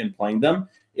deck and playing them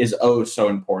is so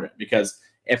important, because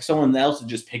if someone else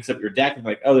just picks up your deck and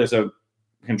like, oh, there's a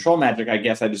control magic, I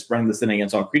guess I just bring this in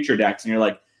against all creature decks, and you're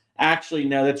like, actually,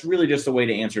 no, that's really just a way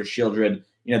to answer Shieldred.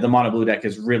 The mono blue deck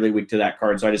is really weak to that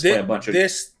card, so I just play a bunch of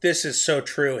this is so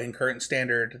true in current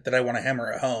standard that I want to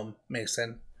hammer at home,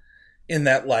 Mason. In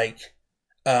that, like,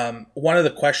 one of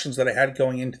the questions that I had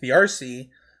going into the RC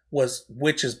was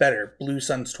which is better, Blue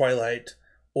Sun's Twilight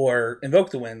or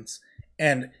Invoke the Winds,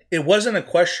 and it wasn't a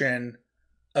question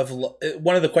of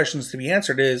one of the questions to be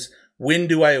answered is when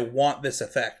do I want this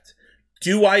effect?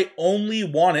 Do I only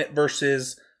want it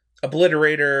versus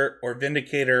Obliterator or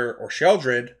Vindicator or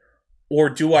Sheldred, or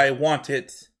do I want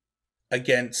it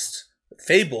against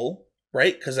Fable,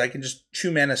 right? Because I can just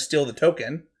 2 mana steal the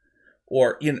token,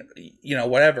 or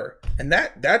whatever. And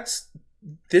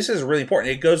this is really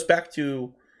important. It goes back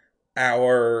to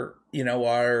our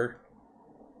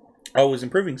always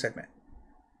improving segment.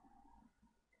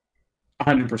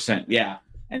 100%, yeah.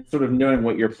 And sort of knowing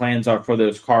what your plans are for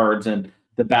those cards and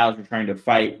the battles you're trying to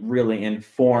fight really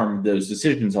inform those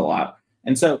decisions a lot.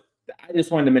 And so I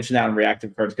just wanted to mention that on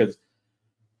reactive cards because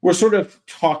we're sort of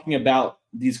talking about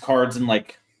these cards in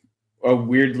like a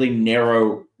weirdly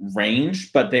narrow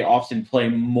range, but they often play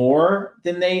more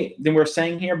than we're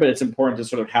saying here. But it's important to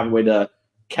sort of have a way to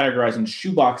categorize and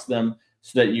shoebox them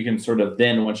so that you can sort of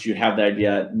then, once you have the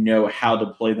idea, know how to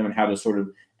play them and how to sort of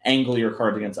angle your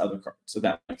cards against other cards. So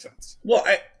that makes sense. Well,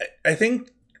 I think,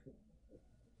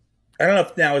 I don't know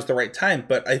if now is the right time,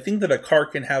 but I think that a card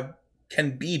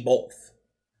can be both,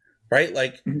 right?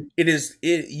 Like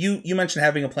you mentioned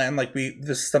having a plan. Like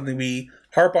this is something we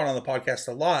harp on the podcast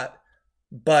a lot,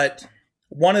 but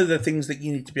one of the things that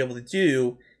you need to be able to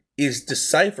do is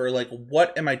decipher, like,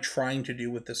 what am I trying to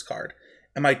do with this card?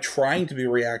 Am I trying to be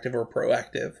reactive or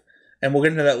proactive? And we'll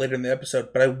get into that later in the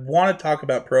episode, but I want to talk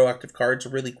about proactive cards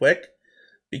really quick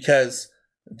because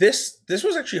this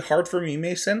was actually hard for me,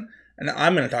 Mason, and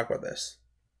I'm going to talk about this.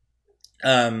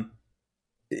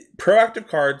 Proactive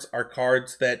cards are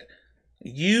cards that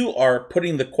you are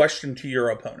putting the question to your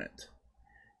opponent.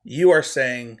 You are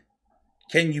saying,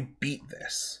 can you beat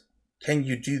this? Can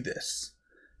you do this?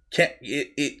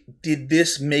 Did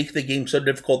this make the game so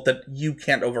difficult that you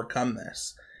can't overcome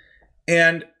this?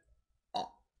 And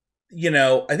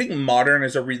I think Modern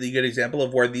is a really good example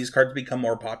of where these cards become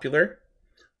more popular,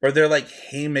 where they're like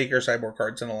haymaker sideboard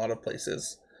cards in a lot of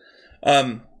places.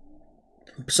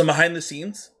 So behind the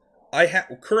scenes, I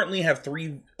currently have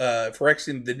 3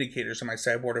 Phyrexian Vindicators in my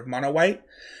sideboard of mono white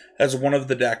as one of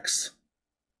the decks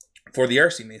for the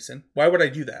RC, Mason. Why would I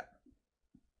do that?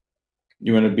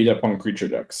 You want to beat up on creature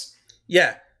decks.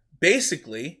 Yeah,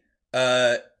 basically,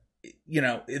 this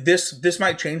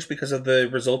might change because of the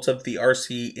results of the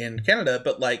RC in Canada,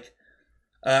 but like,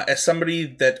 as somebody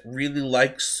that really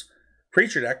likes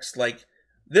creature decks, like,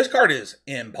 this card is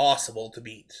impossible to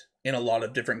beat in a lot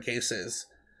of different cases.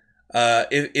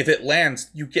 If it lands,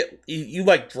 you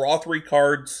like draw 3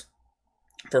 cards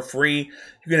for free.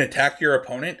 You can attack your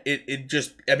opponent.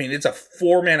 It's a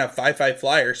 4 mana 5/5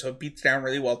 flyer, so it beats down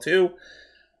really well too.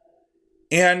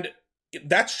 And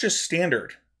that's just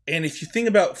standard. And if you think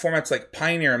about formats like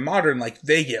Pioneer and Modern, like,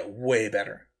 they get way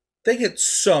better. They get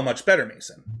so much better,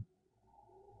 Mason.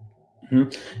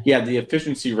 Mm-hmm. Yeah, the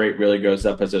efficiency rate really goes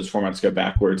up as those formats go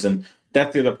backwards. And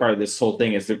that's the other part of this whole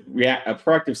thing is that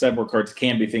proactive sideboard cards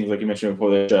can be things like you mentioned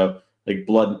before the show, like at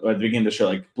the beginning of the show,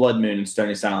 like Blood Moon and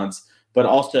Stony Silence. But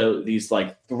also these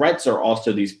like threats are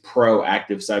also these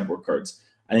proactive sideboard cards.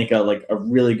 I think a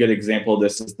really good example of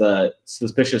this is the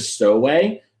Suspicious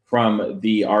Stowaway from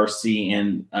the RC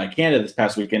in Canada this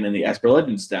past weekend in the Esper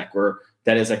Legends deck, where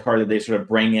that is a card that they sort of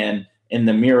bring in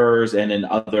the mirrors and in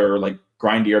other like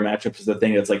grindier matchups is the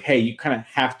thing that's like, hey, you kind of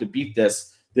have to beat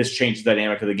this. This changes the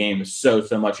dynamic of the game so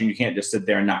much, and you can't just sit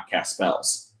there and not cast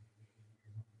spells.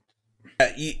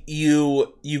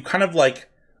 You kind of like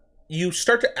you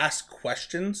start to ask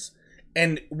questions,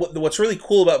 and what's really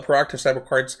cool about proactive sideboard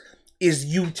cards is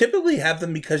you typically have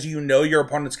them because you know your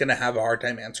opponent's going to have a hard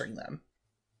time answering them.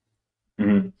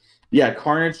 Mm-hmm. Yeah,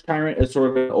 Carnage Tyrant is sort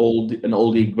of an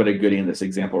oldie but a goodie in this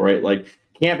example, right? Like,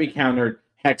 can't be countered,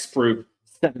 hexproof,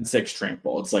 7/6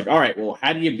 trample. It's like, all right, well,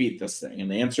 how do you beat this thing? And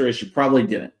the answer is you probably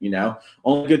didn't.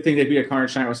 Only good thing they beat a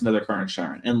Carnage Tyrant was another Carnage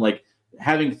Tyrant, and like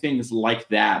having things like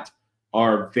that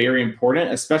are very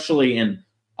important, especially in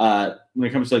when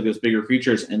it comes to like those bigger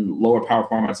creatures and lower power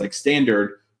formats like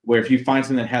Standard, where if you find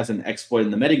something that has an exploit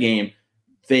in the metagame,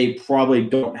 they probably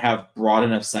don't have broad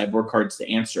enough sideboard cards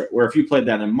to answer it. Where if you played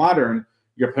that in Modern,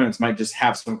 your opponents might just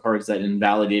have some cards that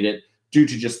invalidate it due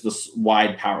to just this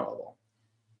wide power level.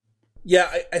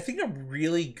 Yeah, I think a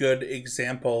really good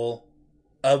example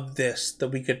of this that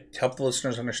we could help the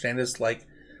listeners understand is like,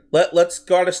 let's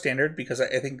go out of Standard, because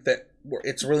I think that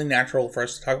it's really natural for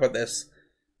us to talk about this.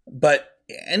 But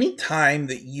any time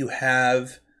that you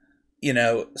have,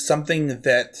 something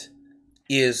that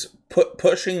is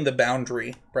pushing the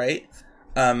boundary, right?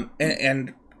 And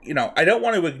I don't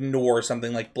want to ignore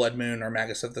something like Blood Moon or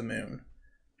Magus of the Moon.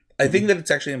 I think that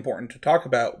it's actually important to talk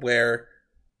about where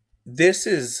this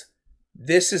is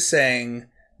saying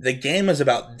the game is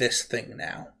about this thing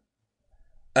now.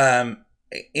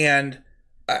 And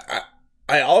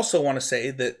I also want to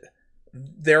say that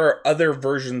there are other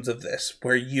versions of this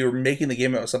where you're making the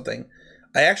game about something.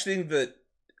 I actually think that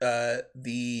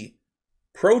the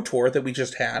Pro Tour that we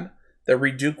just had, the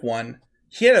Reduke one,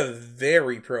 he had a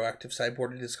very proactive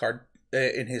sideboard in his card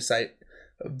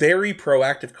very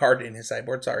proactive card in his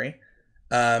sideboard. Sorry.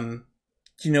 Do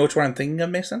you know which one I'm thinking of,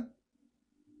 Mason?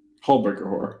 Hullbreaker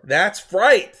Horror. That's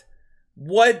right.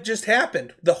 What just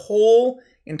happened? The whole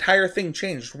entire thing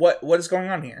changed. What is going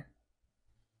on here?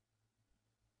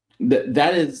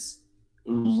 That is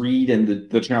Reed and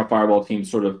the Channel Fireball team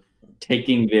sort of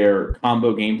taking their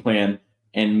combo game plan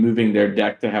and moving their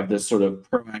deck to have this sort of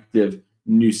proactive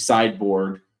new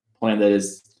sideboard plan that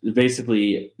is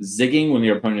basically zigging when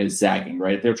your opponent is zagging,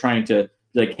 right? They're trying to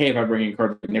be like, hey, if I bring in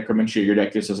cards like Necromantia, your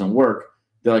deck just doesn't work.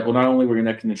 They're like, well, not only were your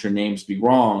Necromantia names be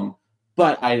wrong,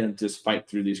 but I didn't just fight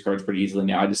through these cards pretty easily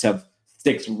now. I just have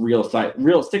six real cards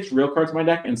in my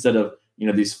deck instead of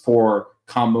these 4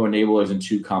 combo enablers and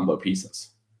 2 combo pieces.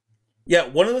 Yeah,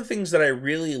 one of the things that I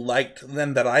really liked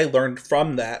then that I learned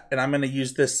from that, and I'm going to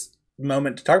use this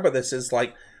moment to talk about this, is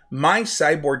like my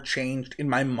sideboard changed in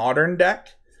my Modern deck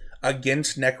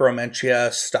against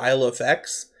Necromantia style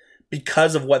effects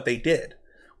because of what they did.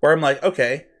 Where I'm like,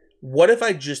 okay, what if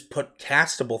I just put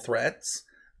castable threats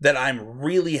that I'm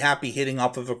really happy hitting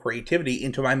off of a creativity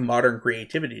into my Modern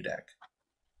creativity deck?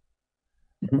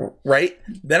 Right?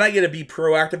 Then I get to be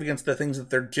proactive against the things that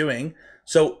they're doing.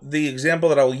 So the example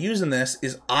that I will use in this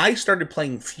is I started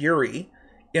playing Fury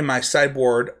in my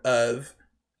sideboard of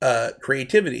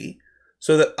creativity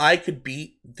so that I could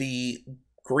beat the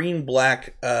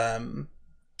green-black Yogg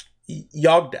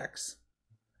decks.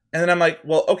 And then I'm like,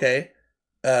 well, okay,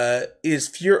 is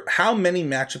Fury? How many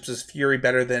matchups is Fury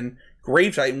better than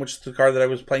Grave Titan, which is the card that I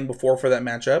was playing before for that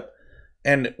matchup?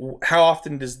 And how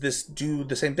often does this do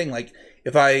the same thing? Like,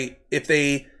 if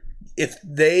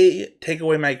they take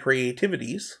away my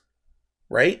creativities,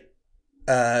 right?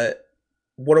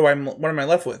 What am I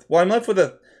left with? Well, I'm left with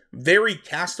a very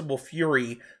castable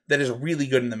Fury that is really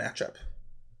good in the matchup.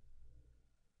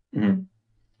 Mm-hmm.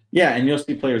 Yeah, and you'll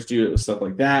see players do it with stuff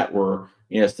like that, where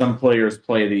some players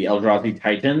play the Eldrazi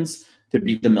Titans to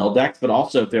beat the mill decks, but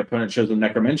also if their opponent shows them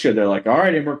Necromantia, they're like, all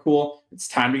right, and we're cool, it's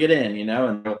time to get in,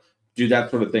 and they'll do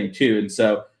that sort of thing too. And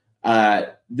so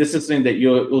this is something that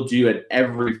you'll do at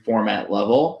every format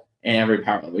level and every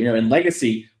power level. In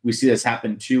Legacy, we see this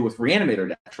happen too with Reanimator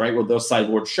decks, right? Where those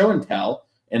sideboard show and tell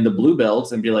in the blue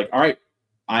builds and be like, all right,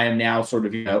 I am now sort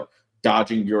of,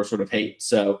 dodging your sort of hate.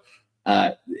 So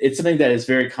it's something that is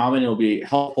very common. It'll be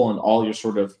helpful in all your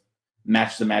sort of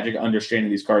Match the Magic,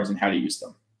 understanding these cards and how to use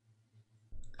them.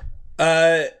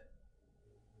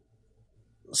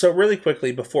 So really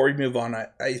quickly, before we move on,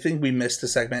 I think we missed a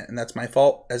segment, and that's my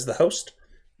fault as the host.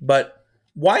 But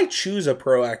why choose a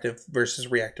proactive versus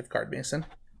reactive card, Mason?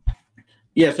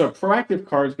 Yeah, so a proactive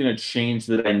card is going to change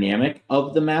the dynamic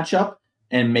of the matchup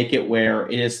and make it where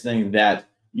it is something that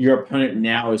your opponent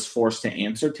now is forced to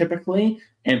answer typically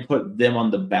and put them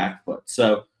on the back foot.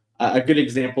 So a good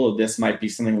example of this might be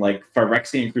something like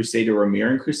Phyrexian Crusader or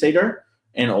Mirran Crusader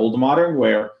in Old Modern,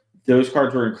 where those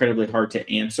cards were incredibly hard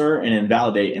to answer and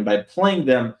invalidate. And by playing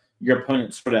them, your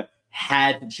opponent sort of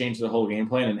had to change the whole game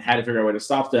plan and had to figure out a way to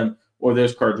stop them, or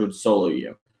those cards would solo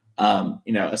you.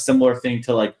 A similar thing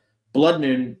to like Blood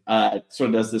Moon sort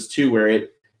of does this too, where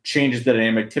it changes the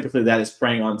dynamic. Typically, that is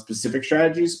playing on specific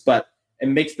strategies, but it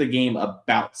makes the game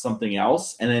about something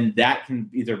else, and then that can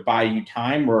either buy you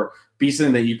time or be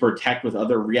something that you protect with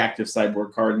other reactive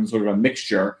sideboard cards and sort of a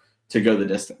mixture to go the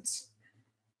distance.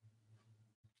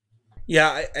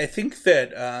 Yeah, I think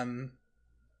that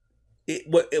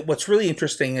what's really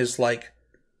interesting is like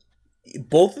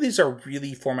both of these are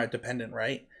really format dependent,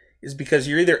 right? Is because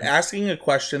you're either asking a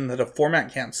question that a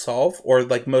format can't solve, or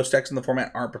like most decks in the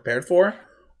format aren't prepared for,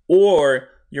 or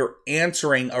you're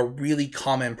answering a really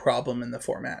common problem in the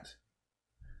format.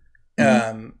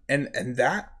 And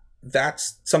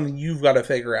that's something you've got to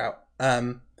figure out.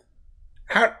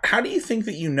 How do you think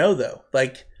that you know though?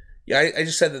 Like, yeah, I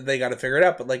just said that they got to figure it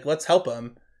out, but like, let's help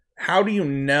them. How do you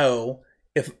know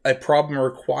if a problem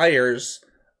requires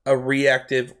a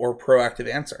reactive or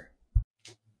proactive answer?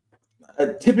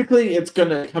 Typically, it's going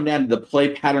to come down to the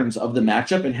play patterns of the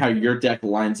matchup and how your deck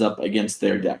lines up against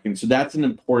their deck. And so that's an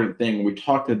important thing. We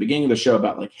talked at the beginning of the show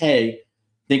about like, hey,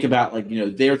 think about like,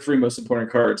 their 3 most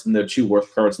important cards and their 2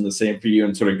 worst cards and the same for you,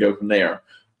 and sort of go from there.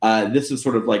 This is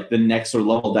sort of like the next sort of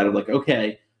level that of like,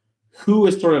 okay, who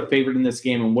is sort of favored in this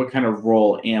game and what kind of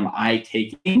role am I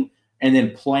taking? And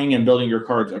then playing and building your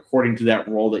cards according to that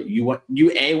role that you want.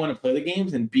 You A, want to play the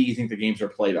games, and B, you think the games are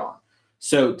played on.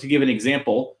 So to give an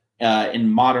example, in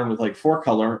Modern with like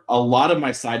 4-color, a lot of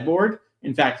my sideboard,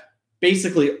 in fact,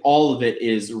 basically all of it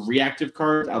is reactive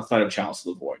cards outside of Chalice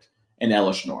of the Void and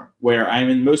Elish Norn, where I'm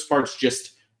in most parts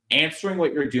just answering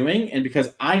what you're doing. And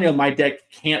because I know my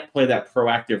deck can't play that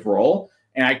proactive role,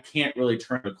 and I can't really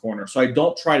turn the corner. So I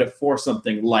don't try to force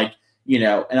something like, an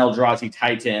Eldrazi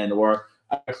Titan or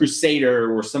a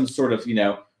Crusader or some sort of,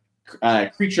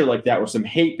 creature like that, or some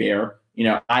Hate Bear.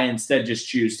 I instead just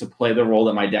choose to play the role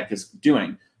that my deck is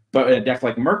doing. But in a deck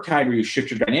like Murktide, where you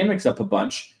shift your dynamics up a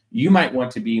bunch, you might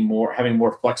want to be having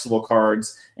more flexible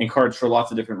cards and cards for lots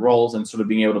of different roles, and sort of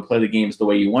being able to play the games the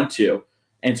way you want to,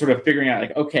 and sort of figuring out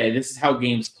like, okay, this is how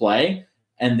games play.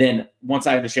 And then once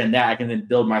I understand that, I can then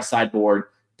build my sideboard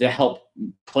to help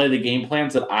play the game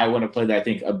plans that I want to play, that I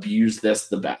think abuse this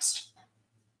the best.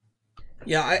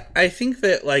 Yeah, I think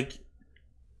that like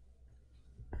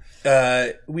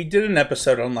we did an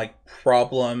episode on like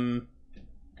problem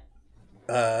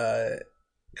kind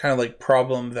of like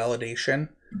problem validation,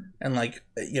 and like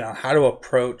how to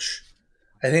approach.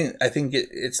 I think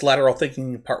it's lateral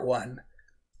thinking part 1,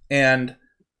 and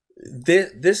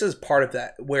this is part of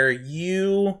that, where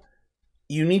you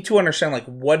need to understand like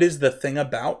what is the thing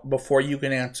about before you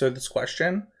can answer this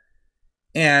question.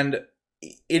 And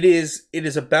it is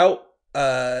about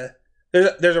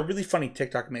there's a really funny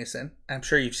TikTok, Mason, I'm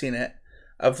sure you've seen it,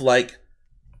 of like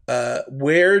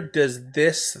where does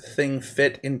this thing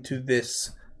fit into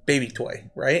this baby toy,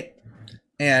 right?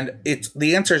 And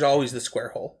the answer is always the square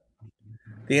hole.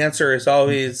 The answer is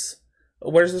always,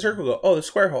 where does the circle go? Oh, the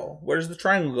square hole. Where does the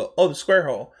triangle go? Oh, the square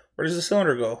hole. Where does the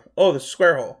cylinder go? Oh, the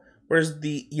square hole. Where's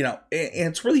the, and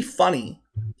it's really funny,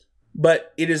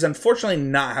 but it is unfortunately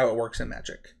not how it works in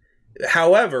Magic.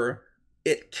 However,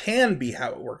 it can be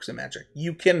how it works in Magic.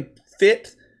 You can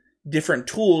fit different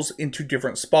tools into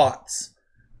different spots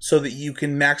so that you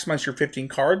can maximize your 15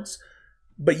 cards,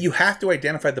 but you have to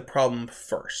identify the problem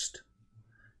first.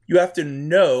 You have to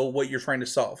know what you're trying to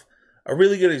solve. A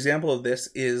really good example of this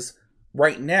is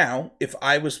right now, if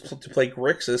I was to play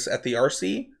Grixis at the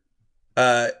RC,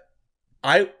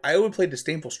 I would play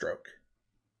Disdainful Stroke.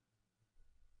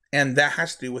 And that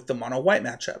has to do with the mono-white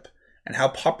matchup and how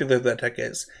popular that deck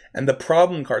is, and the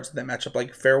problem cards in that matchup,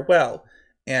 like Farewell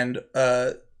and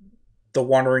the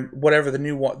Wandering, whatever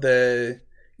the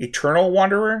Eternal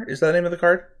Wanderer, is that the name of the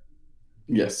card?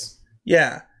 Yes.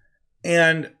 Yeah.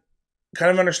 And kind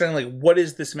of understanding like what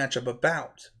is this matchup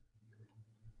about?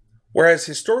 Whereas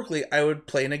historically, I would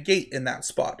play Negate in that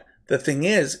spot. The thing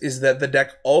is that the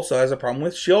deck also has a problem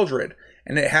with Sheoldred,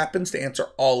 and it happens to answer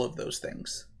all of those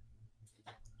things.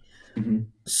 Mm-hmm.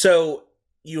 So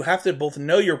you have to both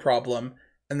know your problem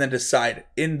and then decide.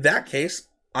 In that case,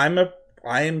 I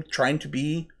am trying to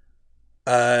be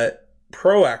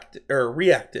proactive or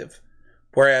reactive,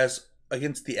 whereas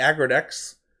against the aggro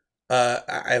decks,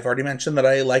 I've already mentioned that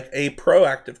I like a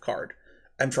proactive card.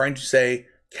 I'm trying to say,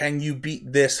 can you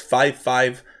beat this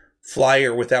 5/5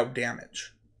 flyer without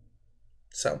damage?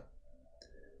 So,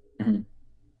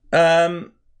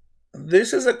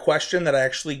 this is a question that I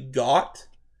actually got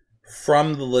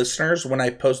from the listeners when I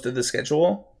posted the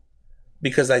schedule,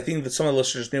 because I think that some of the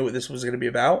listeners knew what this was going to be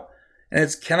about. And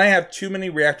it's, can I have too many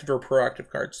reactive or proactive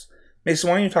cards? Mason,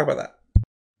 why don't you talk about that?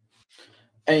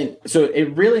 And so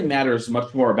it really matters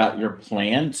much more about your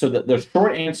plan. So the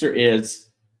short answer is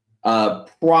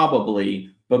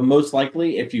Probably, but most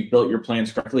likely, if you've built your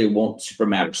plans correctly, it won't super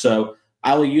matter. So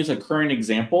I will use a current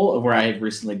example of where I have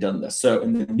recently done this. So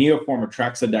in the Neoform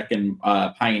Atraxa deck in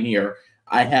Pioneer,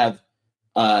 I have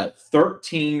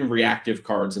 13 reactive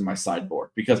cards in my sideboard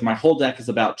because my whole deck is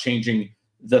about changing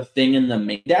the thing in the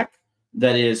main deck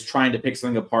that is trying to pick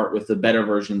something apart with the better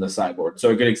version of the sideboard. So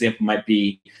a good example might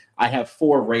be I have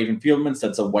 4 Raven Fieldmans.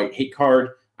 That's a white hate card.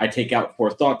 I take out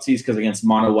 4 Thoughtseize because against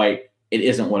mono white, it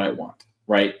isn't what I want,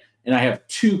 right? And I have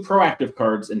 2 proactive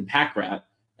cards in Pack Rat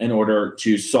in order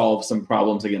to solve some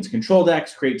problems against control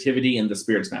decks, creativity, and the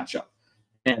Spirits matchup.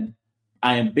 And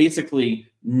I am basically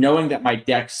knowing that my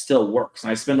deck still works.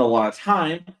 And I spend a lot of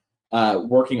time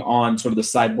working on sort of the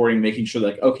sideboarding, making sure that,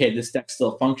 like, okay, this deck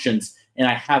still functions and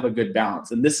I have a good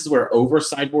balance. And this is where over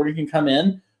sideboarding can come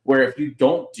in, where if you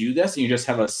don't do this and you just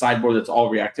have a sideboard that's all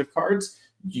reactive cards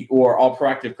or all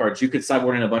proactive cards, you could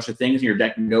sideboard in a bunch of things and your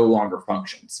deck no longer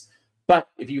functions. But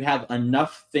if you have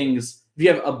enough things, if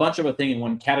you have a bunch of a thing in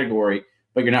one category,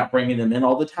 but you're not bringing them in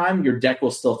all the time, your deck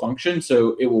will still function,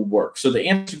 so it will work. So the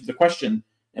answer to the question,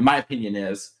 in my opinion,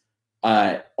 is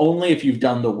only if you've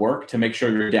done the work to make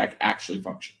sure your deck actually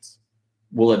functions.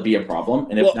 Will it be a problem?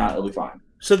 And if not, it'll be fine.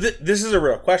 So this is a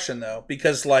real question, though,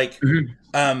 because, like,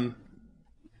 can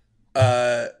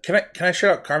I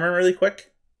shout out Carmen really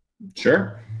quick?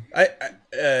 Sure.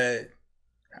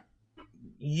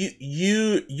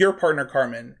 Your partner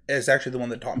Carmen is actually the one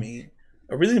that taught me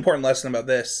a really important lesson about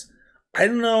this. I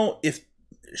don't know if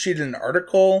she did an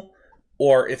article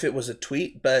or if it was a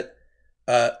tweet, but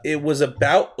it was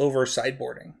about over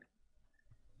sideboarding.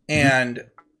 And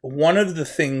one of the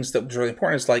things that was really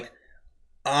important is, like,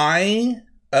 I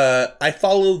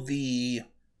follow the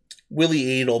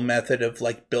Willie Adel method of,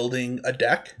 like, building a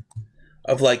deck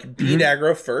of, like, beat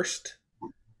aggro first,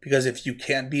 because if you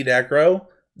can't beat aggro,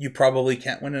 you probably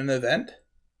can't win an event.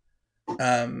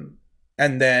 And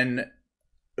then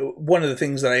one of the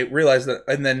things that I realized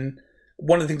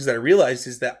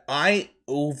is that I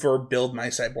overbuild my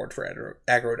sideboard for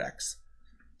aggro decks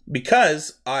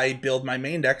because I build my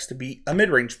main decks to be a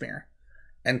mid-range mirror.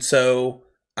 And so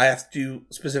I have to do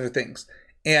specific things.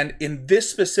 And in this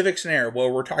specific scenario,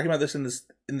 while we're talking about this in this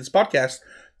podcast,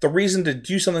 the reason to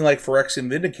do something like Phyrexian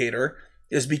Vindicator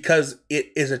is because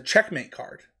it is a checkmate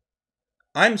card.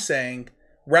 I'm saying,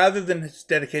 rather than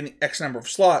dedicating X number of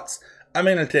slots, I'm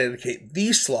going to dedicate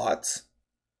these slots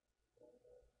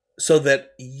so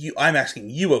that I'm asking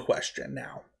you a question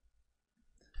now.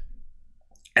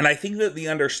 And I think that the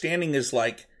understanding is,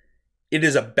 like, it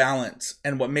is a balance.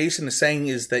 And what Mason is saying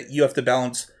is that you have to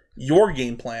balance your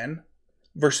game plan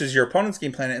versus your opponent's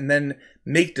game plan and then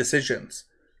make decisions.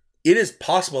 It is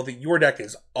possible that your deck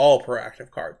is all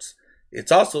proactive cards.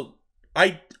 It's also,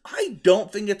 I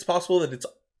don't think it's possible that it's,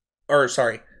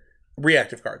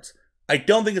 reactive cards. I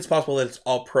don't think it's possible that it's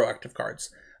all proactive cards.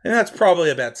 And that's probably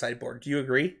a bad sideboard. Do you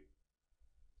agree?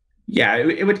 Yeah,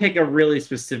 it would take a really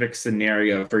specific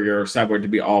scenario for your sideboard to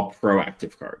be all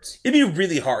proactive cards. It'd be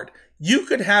really hard. You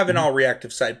could have an all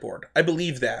reactive sideboard. I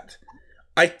believe that.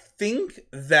 I think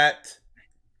that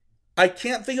I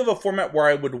can't think of a format where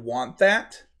I would want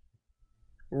that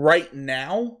right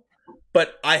now,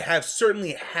 but I have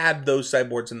certainly had those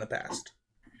sideboards in the past.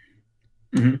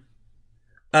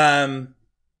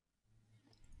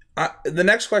 The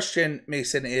next question,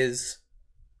 Mason, is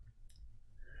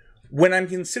when I'm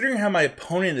considering how my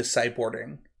opponent is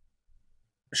sideboarding,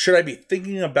 should I be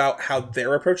thinking about how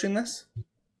they're approaching this?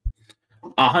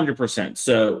 100%.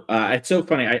 So it's so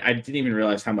funny. I didn't even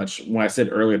realize how much, when I said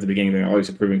earlier at the beginning, the always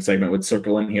improving segment would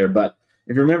circle in here. But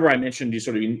if you remember, I mentioned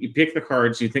you pick the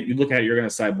cards, you look at how you're going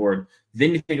to sideboard,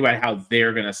 then you think about how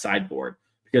they're going to sideboard,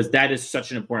 because that is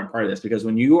such an important part of this. Because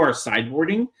when you are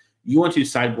sideboarding, you want to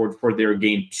sideboard for their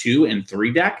game 2 and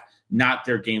 3 deck, not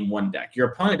their game 1 deck. Your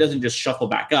opponent doesn't just shuffle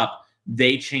back up;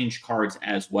 they change cards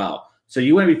as well. So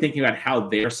you want to be thinking about how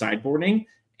they're sideboarding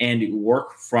and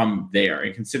work from there,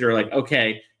 and consider, like,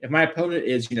 okay, if my opponent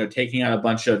is, taking out a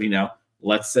bunch of,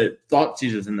 let's say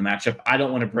Thoughtseizes in the matchup, I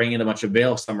don't want to bring in a bunch of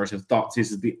Veil of Summers if Thoughtseize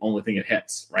is the only thing it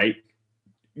hits, right?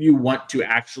 You want to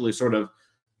actually sort of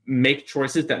make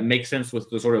choices that make sense with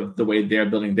the way they're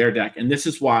building their deck. And this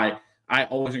is why I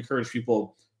always encourage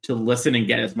people to listen and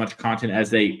get as much content as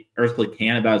they earthly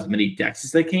can about as many decks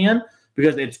as they can,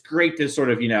 because it's great to sort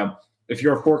of, if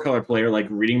you're a 4-color player, like,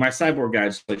 reading my sideboard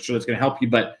guides, like, sure, that's going to help you.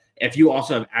 But if you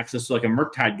also have access to, like, a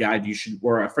Murktide guide,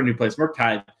 or a friend who plays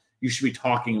Murktide, you should be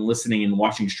talking and listening and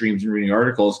watching streams and reading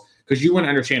articles, because you want to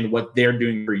understand what they're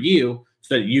doing for you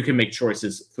so that you can make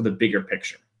choices for the bigger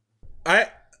picture.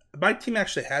 My team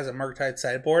actually has a Murktide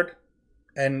sideboard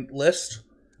and list.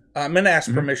 I'm going to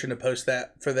ask permission to post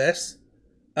that for this.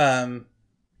 for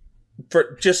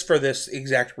this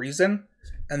exact reason,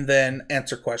 and then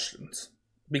answer questions,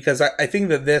 because I think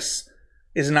that this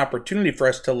is an opportunity for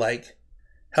us to like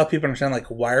help people understand like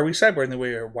why are we sideboarding the way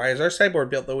we are, why is our sideboard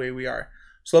built the way we are.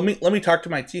 So let me talk to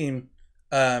my team,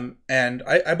 and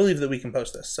I believe that we can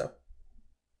post this. So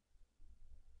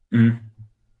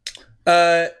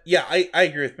yeah, I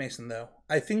agree with Mason though.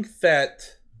 I think that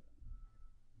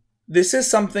this is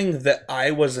something that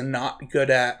I was not good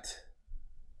at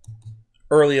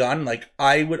early on. Like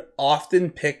I would often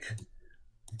pick,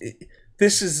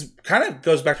 this is kind of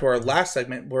goes back to our last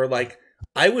segment where like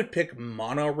I would pick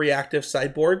mono reactive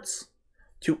sideboards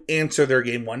to answer their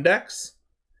game one decks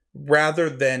rather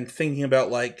than thinking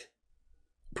about like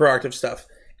proactive stuff.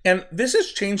 And this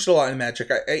has changed a lot in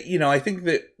Magic. I think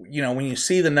that, when you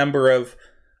see the number of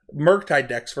Murktide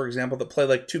decks, for example, that play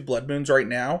like 2 Blood Moons right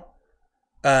now,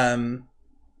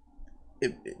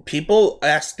 people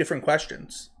ask different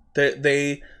questions.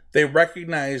 They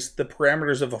recognize the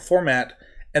parameters of a format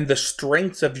and the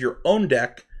strengths of your own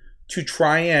deck to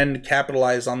try and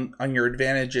capitalize on your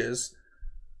advantages.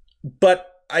 But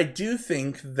I do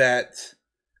think that,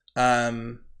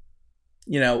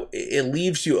 it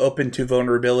leaves you open to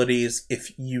vulnerabilities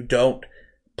if you don't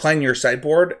plan your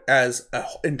sideboard as an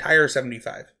entire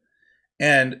 75.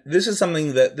 And this is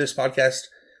something that this podcast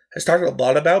has talked a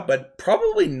lot about, but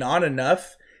probably not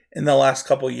enough in the last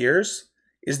couple years,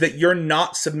 is that you're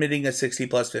not submitting a 60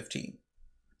 plus 15.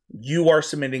 You are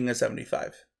submitting a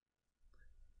 75.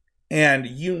 And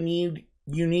you need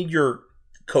your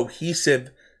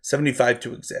cohesive 75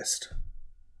 to exist.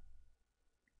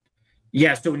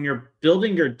 Yeah, so when you're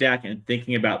building your deck and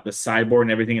thinking about the sideboard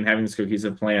and everything and having this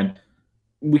cohesive plan,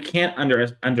 we can't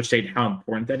understate how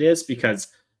important that is, because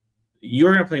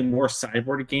you're going to play more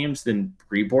sideboarded games than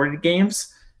pre-boarded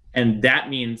games. And that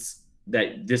means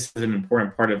that this is an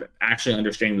important part of actually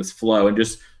understanding this flow, and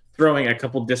just throwing a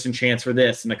couple disenchants for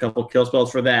this and a couple kill spells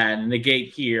for that and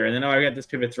negate here. And then, I got this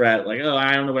pivot threat. Like,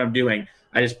 I don't know what I'm doing.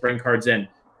 I just bring cards in.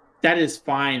 That is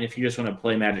fine if you just want to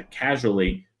play Magic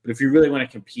casually. But if you really want to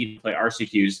compete and play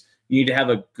RCQs, you need to have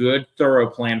a good, thorough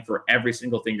plan for every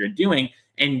single thing you're doing.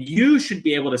 And you should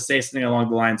be able to say something along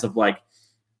the lines of like,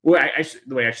 the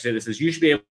way I should say this is, you should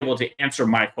be able to answer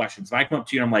my questions. If I come up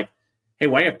to you and I'm like, hey,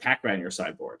 why do you have Pack Rat on your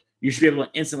sideboard? You should be able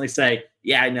to instantly say,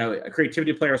 yeah, I know a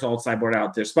creativity player's all sideboard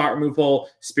out. There's spot removal,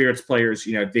 spirits players,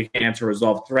 they can answer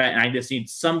resolve threat. And I just need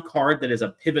some card that is a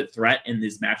pivot threat in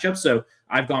these matchups. So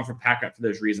I've gone for Pack Rat for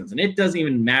those reasons. And it doesn't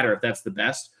even matter if that's the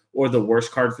best or the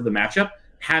worst card for the matchup.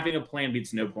 Having a plan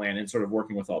beats no plan, and sort of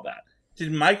working with all that.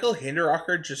 Did Michael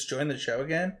Hinderocker just join the show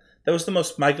again? That was the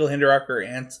most Michael Hinderocker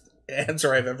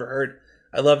answer I've ever heard.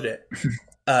 I loved it.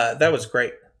 That was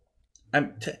great.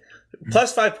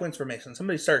 Plus 5 points for Mason.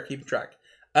 Somebody start keeping track.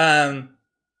 No,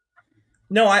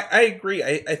 I agree.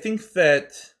 I think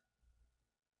that,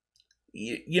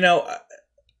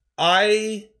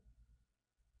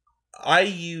 I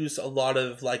use a lot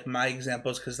of like my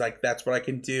examples because like that's what I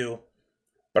can do.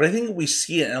 But I think we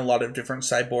see it in a lot of different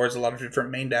sideboards, a lot of different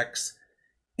main decks.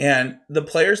 And the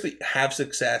players that have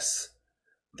success,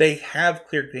 they have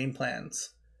clear game plans.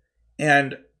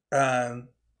 And I'm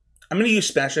going to use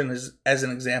Smash as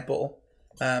an example.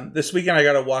 This weekend I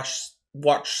got to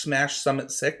watch Smash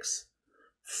Summit 6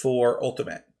 for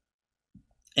Ultimate.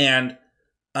 And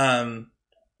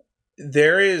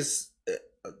there is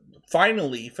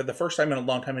finally, for the first time in a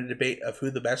long time, a debate of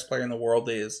who the best player in the world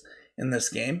is in this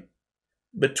game,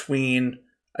 between,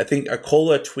 I think,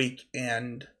 Akola, Tweak,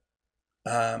 and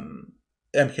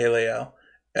MKLeo,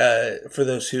 for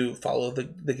those who follow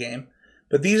the game.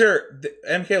 But these are,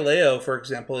 MKLeo, for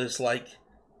example, is like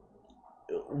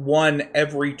won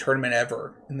every tournament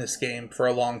ever in this game for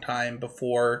a long time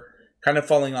before kind of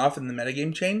falling off and the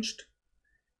metagame changed.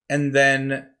 And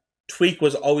then Tweak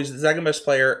was always the second best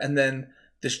player, and then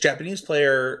this Japanese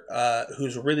player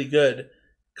who's really good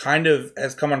kind of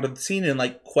has come onto the scene and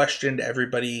like questioned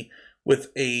everybody with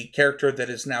a character that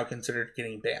is now considered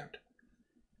getting banned.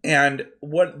 And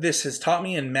what this has taught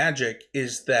me in Magic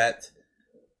is that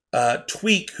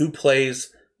Tweak, who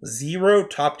plays 0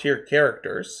 top tier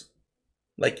characters,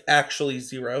 like actually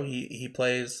 0, he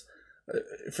plays,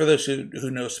 for those who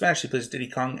know Smash, he plays Diddy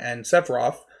Kong and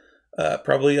Sephiroth,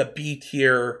 probably a B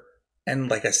tier and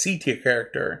like a C tier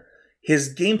character. His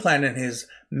game plan and his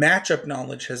matchup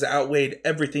knowledge has outweighed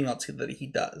everything else that he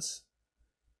does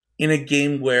in a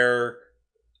game where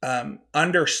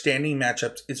understanding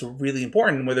matchups is really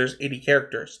important, where there's 80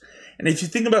 characters. And if you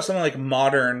think about something like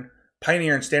Modern,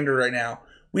 Pioneer, and Standard right now,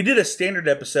 we did a Standard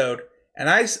episode, and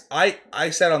I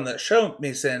said on the show,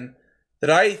 Mason,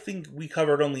 that I think we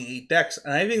covered only 8 decks,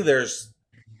 and I think there's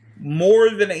more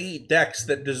than 8 decks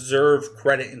that deserve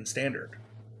credit in Standard.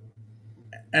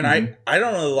 And I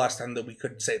don't know the last time that we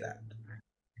could say that.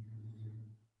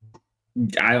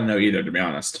 I don't know either, to be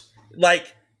honest.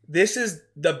 Like, this is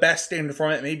the best Standard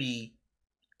format maybe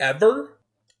ever.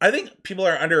 I think people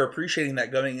are underappreciating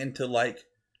that going into, like,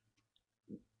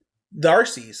 the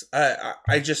RCs.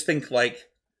 I just think, like,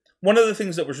 one of the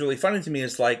things that was really funny to me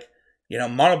is, like, you know,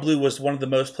 Mono Blue was one of the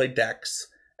most played decks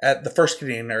at the first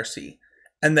Canadian RC.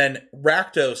 And then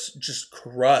Rakdos just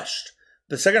crushed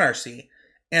the second RC.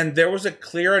 And there was a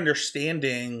clear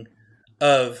understanding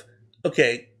of,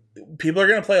 okay, people are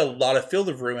going to play a lot of Field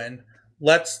of Ruin.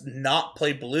 Let's not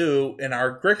play blue in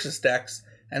our Grixis decks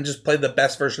and just play the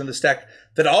best version of this deck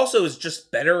that also is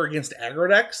just better against aggro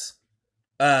decks.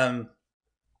 I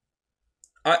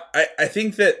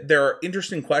think that there are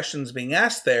interesting questions being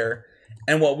asked there,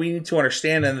 and what we need to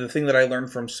understand, and the thing that I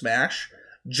learned from Smash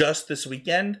just this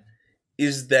weekend,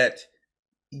 is that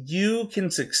you can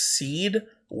succeed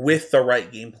with the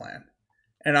right game plan.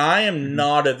 And I am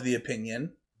not of the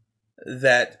opinion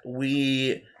that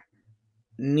we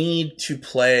need to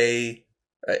play.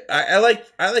 I like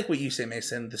what you say,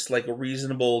 Mason. This, like, a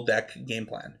reasonable deck game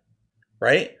plan,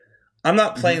 right? I'm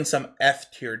not playing some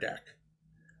F tier deck.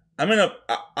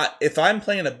 If I'm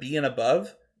playing a B and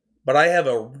above, but I have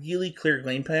a really clear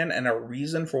game plan and a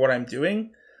reason for what I'm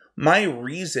doing, my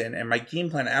reason and my game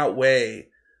plan outweigh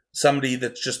somebody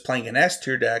that's just playing an S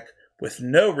tier deck with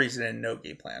no reason and no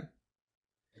game plan.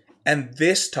 And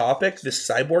this topic, this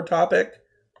sideboard topic,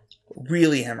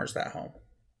 really hammers that home.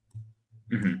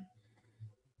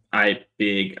 I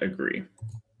big agree.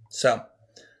 So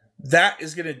that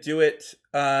is going to do it.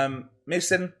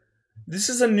 Mason, this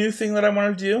is a new thing that I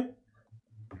want to do,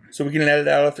 so we can edit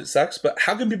it out if it sucks. But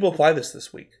how can people apply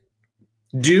this week?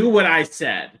 Do what I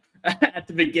said at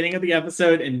the beginning of the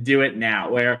episode and do it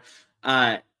now. Where,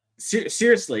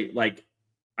 seriously, like,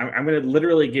 I'm going to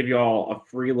literally give you all a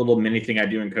free little mini thing I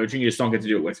do in coaching. You just don't get to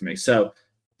do it with me. So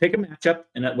pick a matchup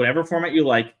in whatever format you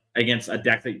like against a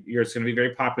deck that it's going to be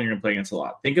very popular. You're going to play against a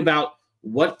lot. Think about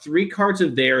what 3 cards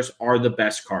of theirs are the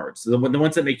best cards, the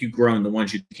ones that make you groan, the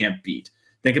ones you can't beat.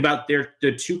 Think about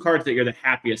the 2 cards that you're the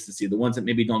happiest to see, the ones that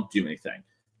maybe don't do anything.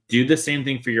 Do the same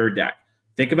thing for your deck.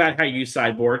 Think about how you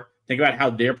sideboard. Think about how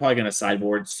they're probably going to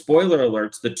sideboard. Spoiler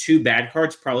alerts, the 2 bad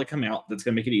cards probably come out. That's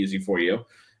going to make it easy for you.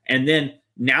 And then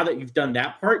now that you've done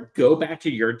that part, go back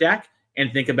to your deck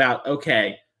and think about,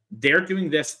 okay, they're doing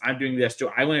this, I'm doing this.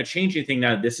 Do I want to change anything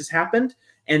now that this has happened?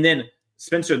 And then,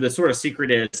 Spencer, the sort of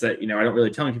secret is that, you know, I don't really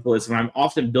tell people this when I'm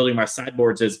often building my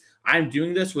sideboards is I'm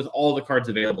doing this with all the cards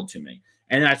available to me.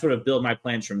 And then I sort of build my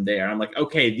plans from there. I'm like,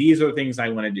 okay, these are the things I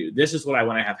want to do. This is what I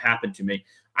want to have happen to me.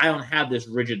 I don't have this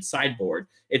rigid sideboard.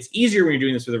 It's easier when you're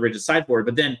doing this with a rigid sideboard,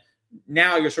 but then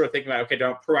now you're sort of thinking about, okay,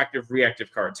 proactive,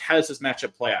 reactive cards. How does this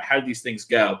matchup play out? How do these things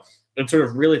go? And sort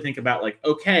of really think about, like,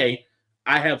 okay,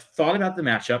 I have thought about the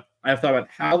matchup. I have thought about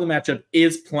how the matchup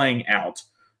is playing out.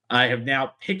 I have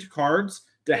now picked cards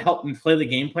to help me play the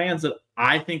game plans that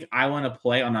I think I want to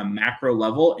play on a macro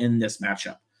level in this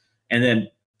matchup. And then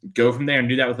go from there and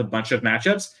do that with a bunch of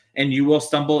matchups. And you will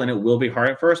stumble and it will be hard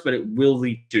at first, but it will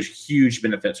lead to huge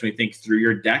benefits when you think through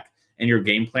your deck and your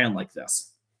game plan like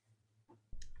this.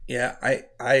 Yeah,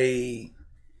 I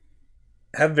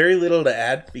have very little to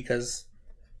add because,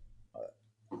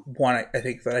 one, I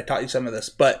think that I taught you some of this,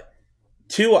 but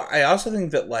 2, I also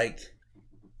think that, like,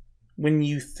 when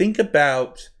you think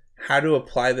about how to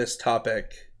apply this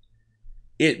topic,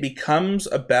 it becomes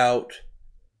about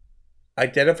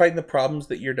identifying the problems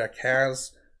that your deck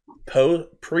has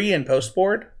pre and post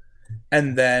board,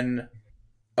 and then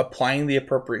applying the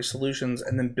appropriate solutions,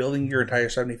 and then building your entire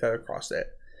 75 across it.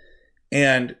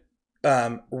 And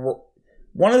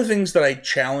one of the things that I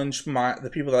challenge the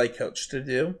people that I coach to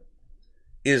do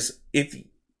is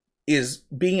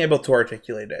being able to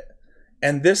articulate it.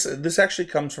 And this actually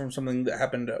comes from something that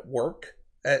happened at work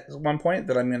at one point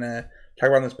that I'm going to talk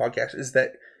about on this podcast, is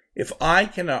that if I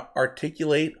can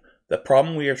articulate the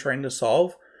problem we are trying to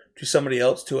solve to somebody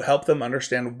else to help them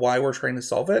understand why we're trying to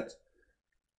solve it,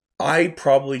 I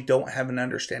probably don't have an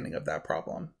understanding of that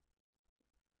problem.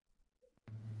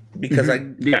 Because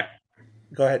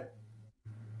Go ahead.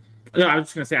 No, I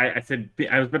was just going to say,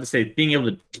 I was about to say, being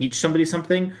able to teach somebody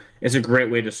something is a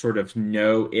great way to sort of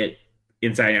know it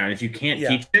inside out. And if you can't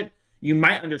teach it, you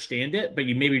might understand it, but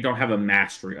you maybe don't have a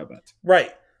mastery of it.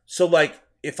 Right. So, like,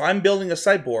 if I'm building a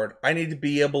sideboard, I need to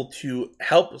be able to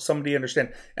help somebody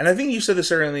understand. And I think you said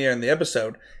this earlier in the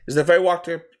episode, is that if I walked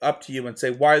up to you and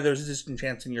say, why are those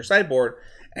disenchants in your sideboard?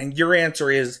 And your answer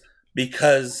is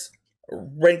because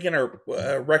Reckon or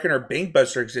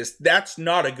Bankbuster exists, that's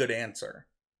not a good answer.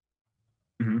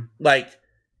 Like,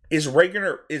 is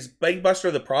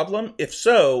Bankbuster the problem? If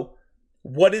so,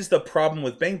 what is the problem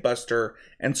with Bankbuster,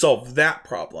 and solve that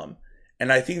problem?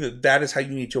 And I think that is how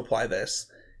you need to apply this.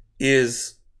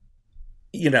 Is,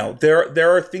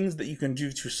 there are things that you can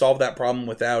do to solve that problem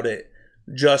without it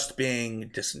just being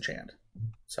disenchant.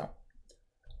 So,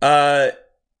 that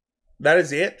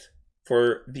is it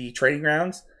for the trading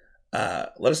grounds.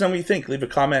 Let us know what you think. Leave a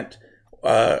comment,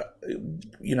 on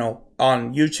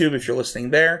YouTube if you're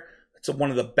listening there. It's one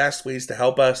of the best ways to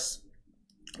help us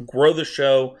grow the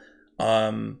show,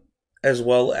 as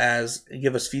well as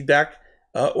give us feedback,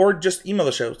 or just email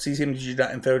the show,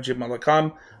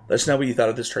 ccmtg.info@gmail.com. Let us know what you thought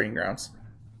of this trading grounds.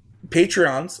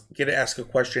 Patreons get to ask a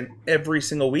question every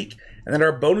single week, and then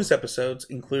our bonus episodes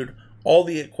include all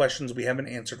the questions we haven't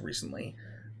answered recently.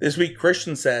 This week,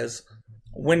 Christian says,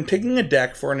 when picking a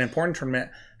deck for an important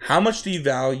tournament, how much do you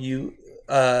value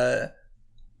what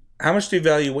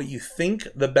you think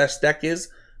the best deck is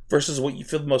versus what you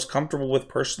feel the most comfortable with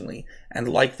personally and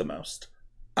like the most?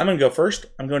 I'm going to go first.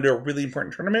 I'm going to do a really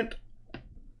important tournament.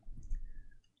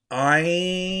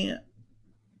 I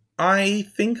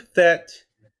think that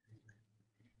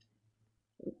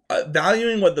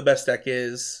valuing what the best deck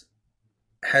is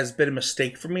has been a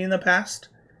mistake for me in the past,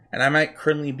 and I might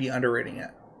currently be underrating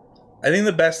it. I think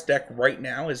the best deck right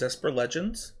now is Esper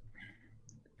Legends.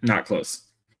 Not close.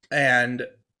 And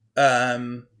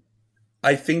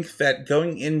I think that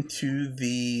going into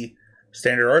the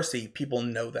standard RC, people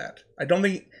know that. I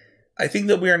think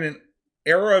that we are in an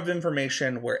era of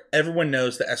information where everyone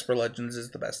knows that Esper Legends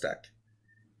is the best deck.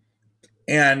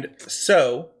 And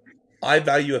so I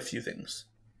value a few things.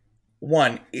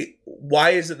 One,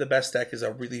 why is it the best deck is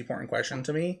a really important question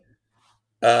to me.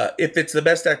 If it's the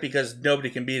best deck because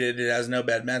nobody can beat it, it has no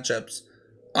bad matchups,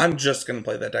 I'm just going to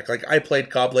play that deck. Like, I played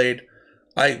Cobblade.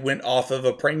 I went off of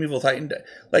a Primeval Titan deck.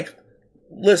 Like,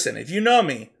 listen, if you know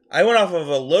me, I went off of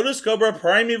a Lotus Cobra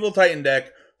Primeval Titan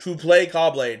deck to play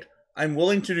Cobblade. I'm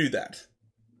willing to do that.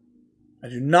 I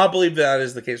do not believe that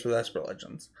is the case with Esper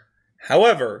Legends.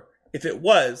 However, if it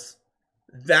was,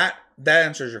 that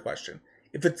answers your question.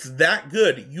 If it's that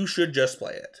good, you should just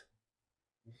play it.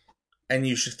 And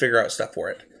you should figure out stuff for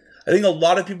it. I think a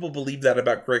lot of people believe that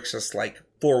about Grixis like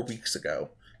 4 weeks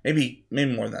ago. Maybe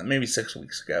more than that. Maybe 6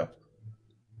 weeks ago.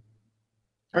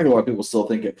 I think a lot of people still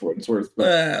think it for what it's worth.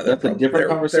 But that's a different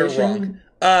conversation.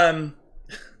 They're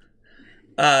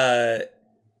wrong.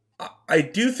 I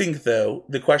do think, though,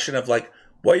 the question of like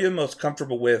what you're most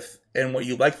comfortable with and what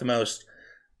you like the most,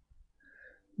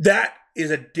 that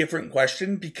is a different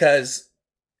question because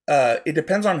it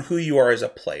depends on who you are as a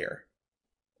player.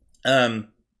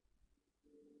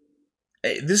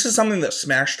 This is something that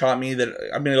Smash taught me that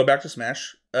I'm going to go back to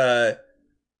Smash.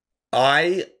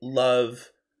 I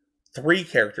love 3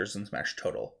 characters in Smash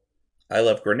total. I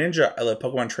love Greninja, I love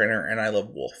Pokemon Trainer, and I love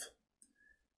Wolf.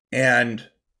 And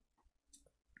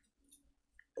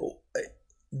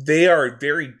they are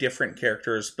very different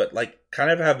characters, but like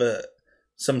kind of have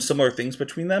some similar things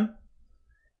between them.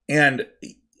 And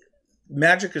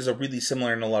Magic is a really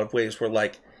similar in a lot of ways where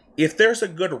like, if there's a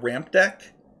good ramp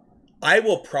deck, I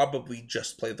will probably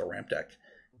just play the ramp deck.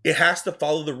 It has to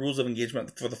follow the rules of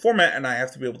engagement for the format, and I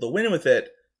have to be able to win with it.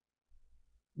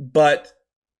 But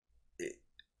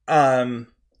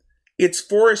it's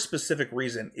for a specific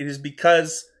reason. It is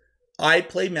because I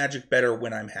play Magic better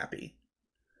when I'm happy.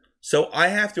 So I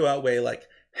have to outweigh, like,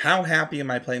 how happy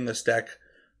am I playing this deck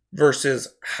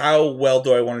versus how well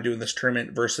do I want to do in this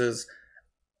tournament versus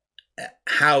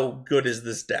how good is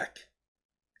this deck?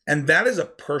 And that is a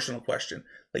personal question.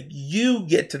 Like, you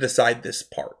get to decide this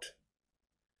part.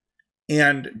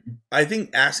 And I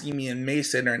think asking me and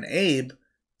Mason or an Abe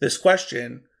this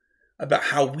question about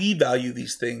how we value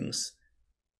these things,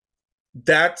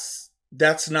 that's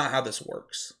not how this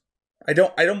works. I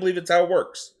don't believe it's how it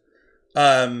works.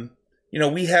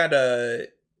 We had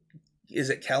is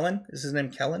it Kellen? Is his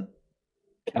name Kellen?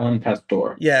 Kellen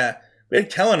Pastor. Yeah. We had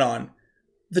Kellen on.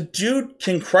 The dude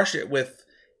can crush it with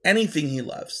anything he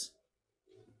loves.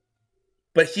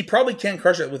 But he probably can't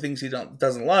crush it with things he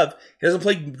doesn't love. He doesn't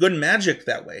play good Magic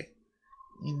that way.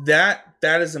 That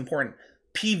is important.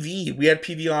 PV, we had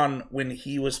PV on when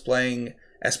he was playing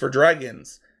Esper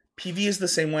Dragons. PV is the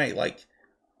same way. Like,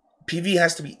 PV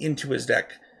has to be into his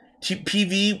deck.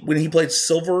 PV, when he played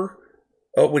Silver,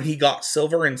 when he got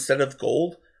Silver instead of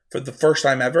Gold for the first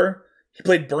time ever, he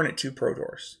played Burn It 2 Pro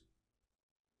Tours.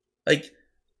 Like,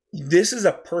 this is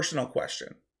a personal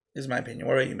question, is my opinion.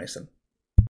 What about you, Mason?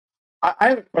 I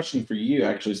have a question for you,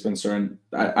 actually, Spencer. And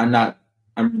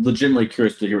I'm legitimately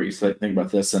curious to hear what you think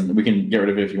about this, and we can get rid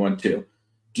of it if you want to.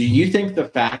 Do you think the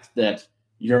fact that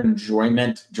your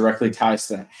enjoyment directly ties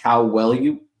to how well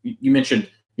you mentioned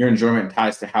your enjoyment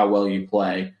ties to how well you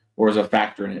play, or is a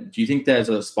factor in it. Do you think there's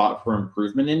a spot for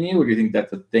improvement in you, or do you think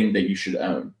that's a thing that you should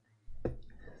own?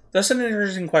 That's an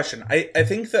interesting question. I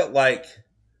think that like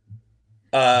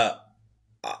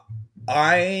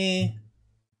I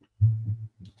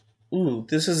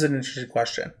this is an interesting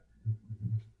question.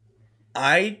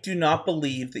 I do not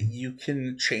believe that you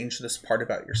can change this part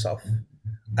about yourself.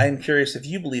 I am curious if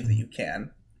you believe that you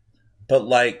can. But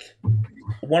like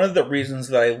one of the reasons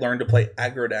that I learned to play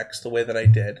aggro decks the way that I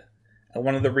did, and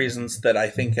one of the reasons that I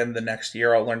think in the next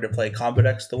year I'll learn to play combo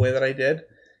decks the way that I did,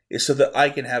 is so that I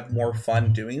can have more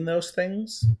fun doing those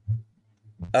things.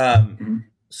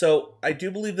 So I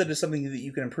do believe that it's something that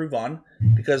you can improve on,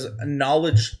 because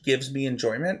knowledge gives me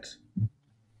enjoyment.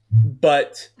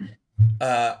 But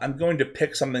I'm going to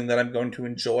pick something that I'm going to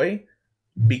enjoy,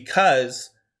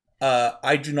 because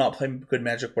I do not play good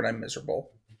Magic when I'm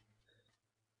miserable.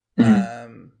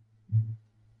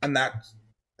 And that's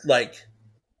like,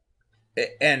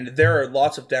 and there are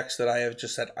lots of decks that I have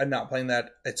just said, I'm not playing that.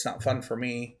 It's not fun for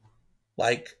me.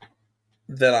 Like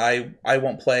that I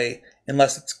won't play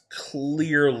unless it's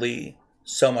clearly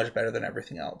so much better than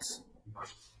everything else.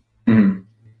 And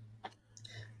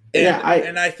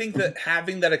I think that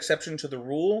having that exception to the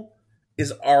rule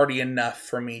is already enough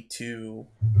for me to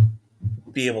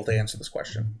be able to answer this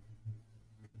question.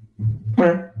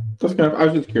 Okay. That's kind of, I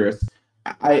was just curious.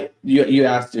 You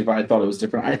asked if I thought it was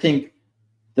different. I think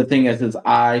the thing is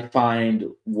I find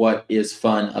what is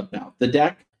fun about the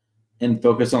deck and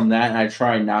focus on that, and I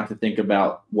try not to think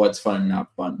about what's fun and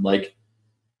not fun. Like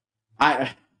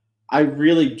I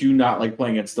really do not like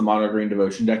playing against the mono green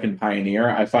devotion deck in Pioneer.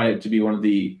 I find it to be one of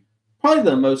probably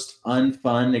the most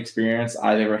unfun experience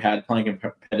I've ever had playing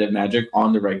competitive Magic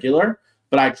on the regular.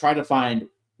 But I try to find,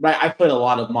 I played a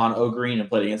lot of mono green and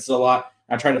played against it a lot.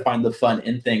 I try to find the fun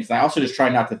in things. And I also just try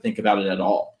not to think about it at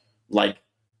all. Like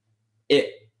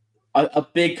a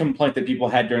big complaint that people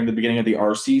had during the beginning of the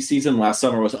RC season last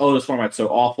summer was, oh, this format's so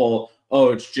awful.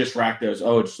 Oh, it's just Rakdos.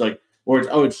 Oh, it's like, or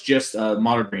it's just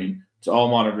mono green. It's all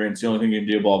mono green. It's the only thing you can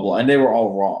do, blah, blah. And they were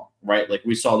all wrong, right? Like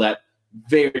we saw that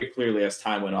very clearly as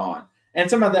time went on. And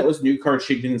some of that was new card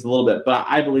shaping things a little bit, but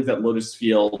I believe that Lotus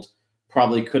Field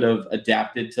probably could have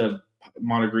adapted to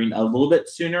mono green a little bit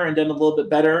sooner and done a little bit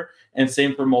better. And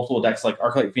same for multiple decks, like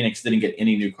Arclight Phoenix didn't get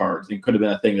any new cards. It could have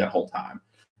been a thing that whole time.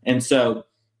 And so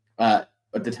at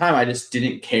the time, I just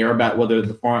didn't care about whether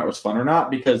the format was fun or not,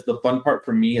 because the fun part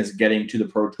for me is getting to the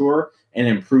Pro Tour and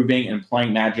improving and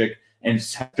playing Magic and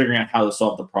figuring out how to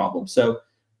solve the problem. So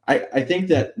I think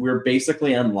that we're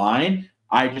basically in line.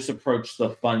 I just approach the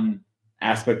fun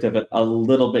aspect of it a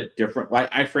little bit different.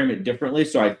 I frame it differently,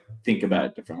 so I think about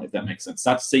it differently, if that makes sense.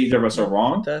 Not to say either of us are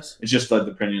wrong. It's just the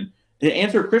opinion. To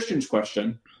answer Christian's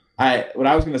question, what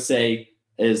I was going to say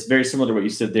is very similar to what you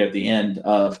said there at the end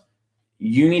of,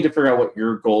 you need to figure out what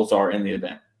your goals are in the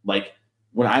event. Like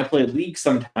when I play League,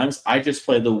 sometimes I just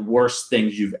play the worst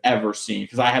things you've ever seen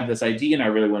because I have this idea and I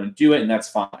really want to do it, and that's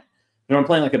fine. But when I'm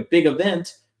playing like a big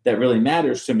event that really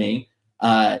matters to me,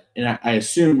 and I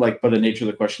assume, like by the nature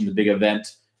of the question, the big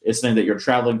event is something that you're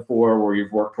traveling for or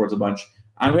you've worked towards a bunch,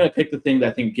 I'm going to pick the thing that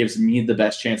I think gives me the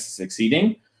best chance of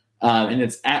succeeding. And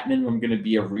it's at minimum going to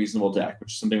be a reasonable deck,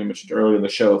 which is something we mentioned earlier in the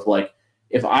show of like,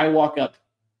 if I walk up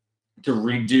to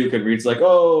Reed Duke and Reed's like,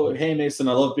 oh, hey, Mason,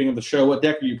 I love being on the show. What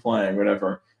deck are you playing?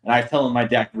 Whatever. And I tell him my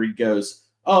deck, Reed goes,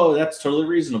 oh, that's totally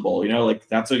reasonable. You know, like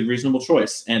that's a reasonable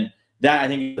choice. And that I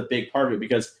think is a big part of it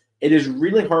because it is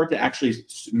really hard to actually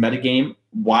metagame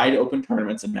wide open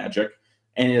tournaments in Magic.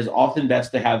 And it is often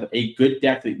best to have a good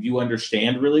deck that you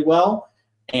understand really well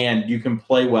and you can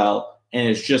play well. And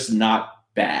it's just not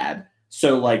bad.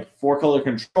 So like 4-color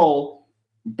control,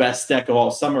 best deck of all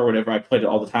summer, whatever, I played it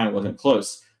all the time. It wasn't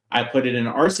close. I put it in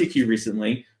RCQ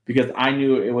recently because I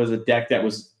knew it was a deck that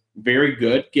was very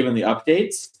good given the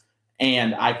updates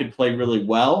and I could play really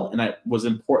well. And I was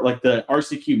important. Like the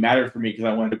RCQ mattered for me because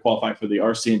I wanted to qualify for the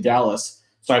RC in Dallas.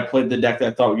 So I played the deck that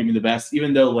I thought would give me the best,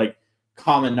 even though like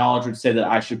common knowledge would say that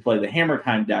I should play the Hammer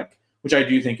Time deck, which I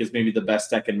do think is maybe the best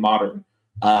deck in Modern.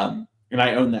 And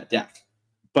I own that deck.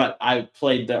 But I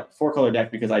played the 4-color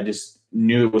deck because I just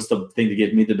knew it was the thing to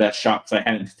give me the best shot because I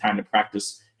hadn't time to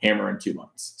practice Hammer in 2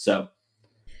 months. So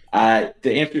to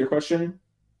answer your question,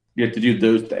 you have to do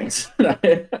those things. I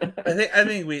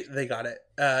think they got it.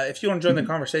 If you want to join the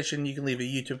conversation, you can leave a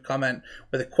YouTube comment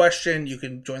with a question. You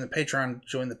can join the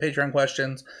Patreon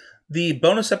questions. The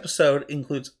bonus episode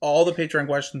includes all the Patreon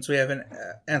questions we haven't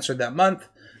answered that month.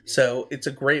 So it's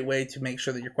a great way to make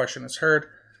sure that your question is heard.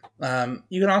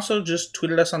 You can also just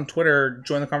tweet at us on Twitter,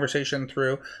 join the conversation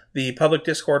through the public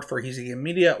Discord for Easy Game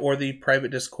Media or the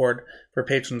private Discord for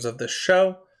patrons of the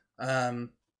show. If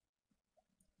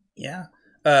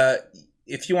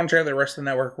you want to check out the rest of the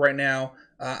network right now,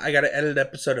 I got an edited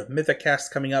episode of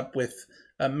Mythicast coming up with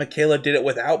Michaela. Did it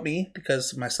without me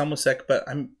because my son was sick, but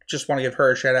I just want to give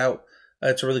her a shout out.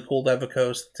 It's really cool to have a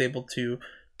co-host that's able to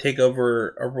take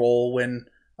over a role when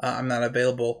I'm not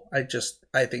available. I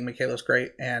think Michaela's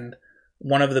great and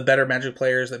one of the better Magic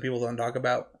players that people don't talk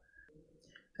about.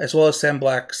 As well as Sam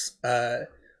Black's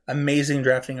amazing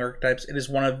drafting archetypes. It is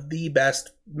one of the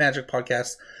best Magic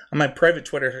podcasts. On my private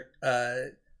Twitter,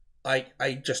 I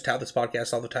just tout this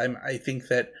podcast all the time. I think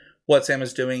that what Sam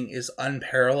is doing is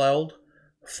unparalleled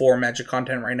for Magic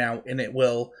content right now, and it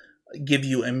will give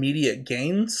you immediate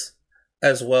gains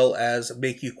as well as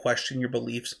make you question your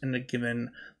beliefs in a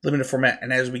given limited format.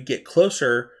 And as we get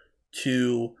closer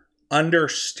to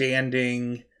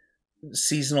understanding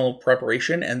seasonal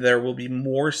preparation, and there will be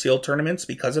more sealed tournaments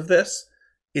because of this,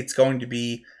 it's going to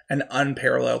be an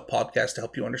unparalleled podcast to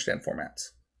help you understand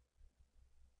formats.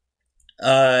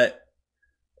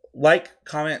 Like,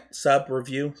 comment, sub,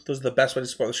 review. Those are the best way to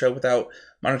support the show without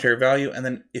monetary value. And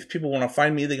then if people want to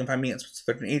find me, they can find me at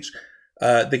Spencer13H.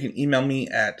 They can email me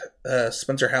at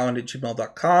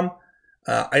spencerhowland@gmail.com.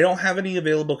 I don't have any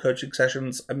available coaching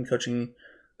sessions. I'm coaching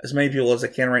as many people as I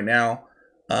can right now.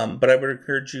 But I would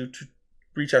encourage you to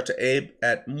reach out to Abe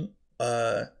at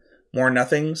More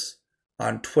Nothings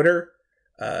on Twitter.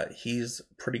 He's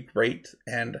pretty great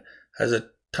and has a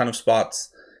ton of spots.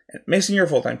 Mason, you're a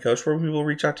full-time coach. Where will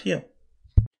reach out to you?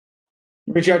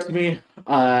 Reach out to me.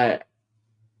 Sorry,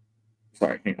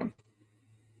 hang on.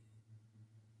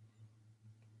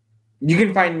 You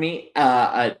can find me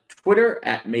at Twitter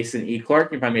at Mason E.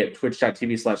 Clark. You can find me at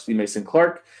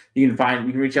twitch.tv/TheMasonClark. You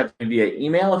can reach out to me via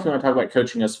email if you want to talk about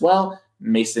coaching as well.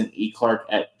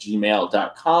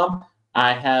 MasonEClark@gmail.com.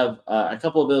 I have a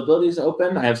couple of availabilities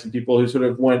open. I have some people who sort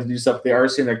of wanted to do stuff with the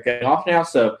RC and they're getting off now.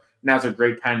 So now's a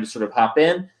great time to sort of hop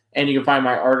in. And you can find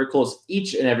my articles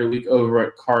each and every week over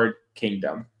at Card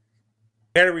Kingdom.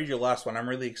 I got to read your last one. I'm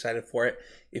really excited for it.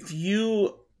 If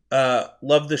you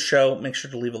love the show, make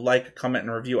sure to leave a like, a comment,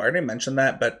 and a review. I already mentioned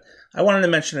that, but I wanted to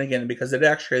mention it again because it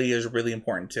actually is really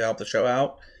important to help the show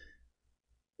out.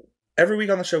 Every week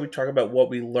on the show, we talk about what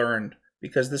we learned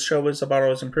because this show is about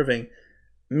always improving.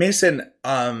 Mason,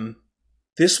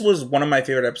 this was one of my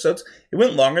favorite episodes. It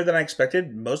went longer than I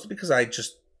expected, mostly because I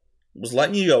just was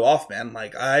letting you go off, man.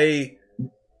 Like, I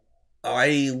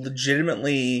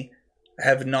legitimately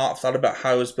have not thought about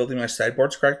how I was building my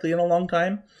sideboards correctly in a long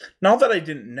time. Not that I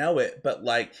didn't know it, but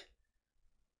like,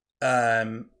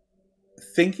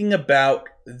 thinking about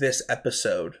this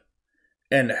episode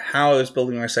and how I was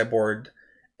building my sideboard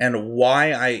and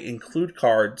why I include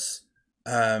cards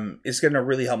is going to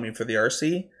really help me for the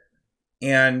RC.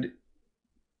 And,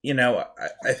 you know,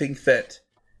 I think that,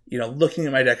 you know, looking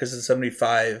at my deck as a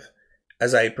 75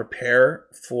 as I prepare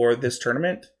for this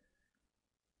tournament,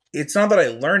 it's not that I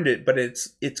learned it, but it's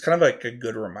kind of like a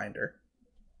good reminder.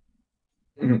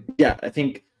 Yeah, I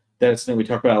think that's something we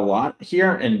talk about a lot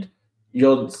here, and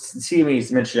you'll see me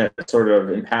mention it sort of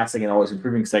in passing and always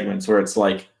improving segments where it's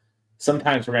like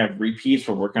sometimes we're going to have repeats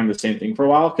or work on the same thing for a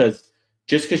while, because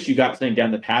just because you got something down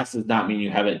in the past does not mean you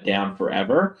have it down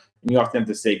forever, and you often have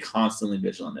to stay constantly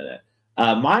vigilant in it.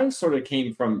 Mine sort of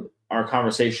came from our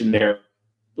conversation there.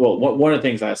 Well, one of the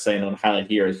things I was saying on highlight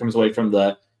here, it comes away from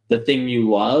the thing you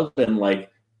love and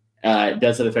like,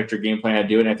 does it affect your game plan? How to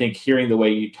do it? And I think hearing the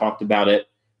way you talked about it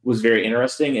was very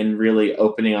interesting and really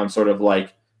opening on sort of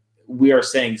like, we are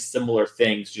saying similar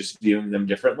things, just viewing them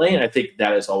differently. And I think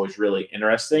that is always really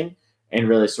interesting and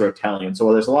really sort of telling. And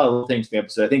so there's a lot of little things in the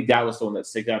episode. I think that was the one that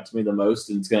stuck out to me the most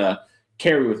and it's going to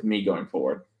carry with me going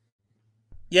forward.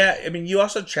 Yeah, I mean, you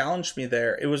also challenged me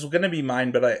there. It was going to be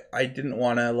mine, but I didn't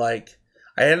want to, like,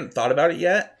 I hadn't thought about it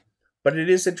yet. But it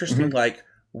is interesting, like,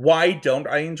 why don't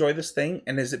I enjoy this thing?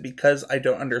 And is it because I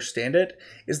don't understand it?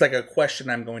 Is like a question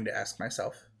I'm going to ask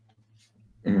myself.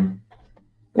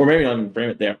 Or maybe I'll frame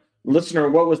it there. Listener,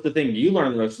 what was the thing you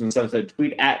learned the most in this episode?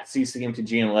 Tweet at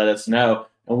CCMTG and let us know.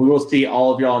 And we will see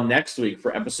all of y'all next week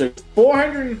for episode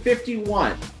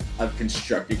 451 of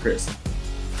Constructed Criticism.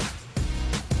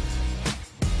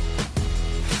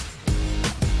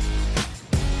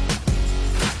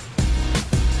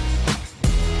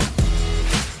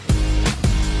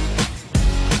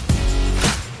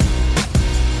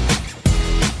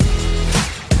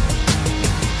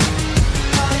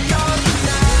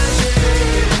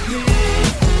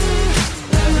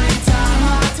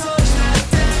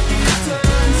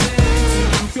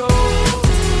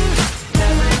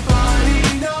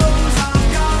 Everybody knows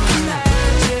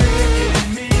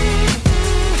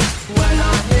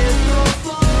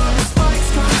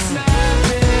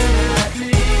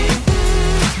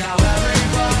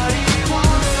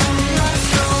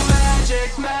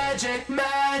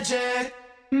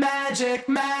magic,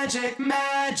 magic,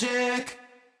 magic.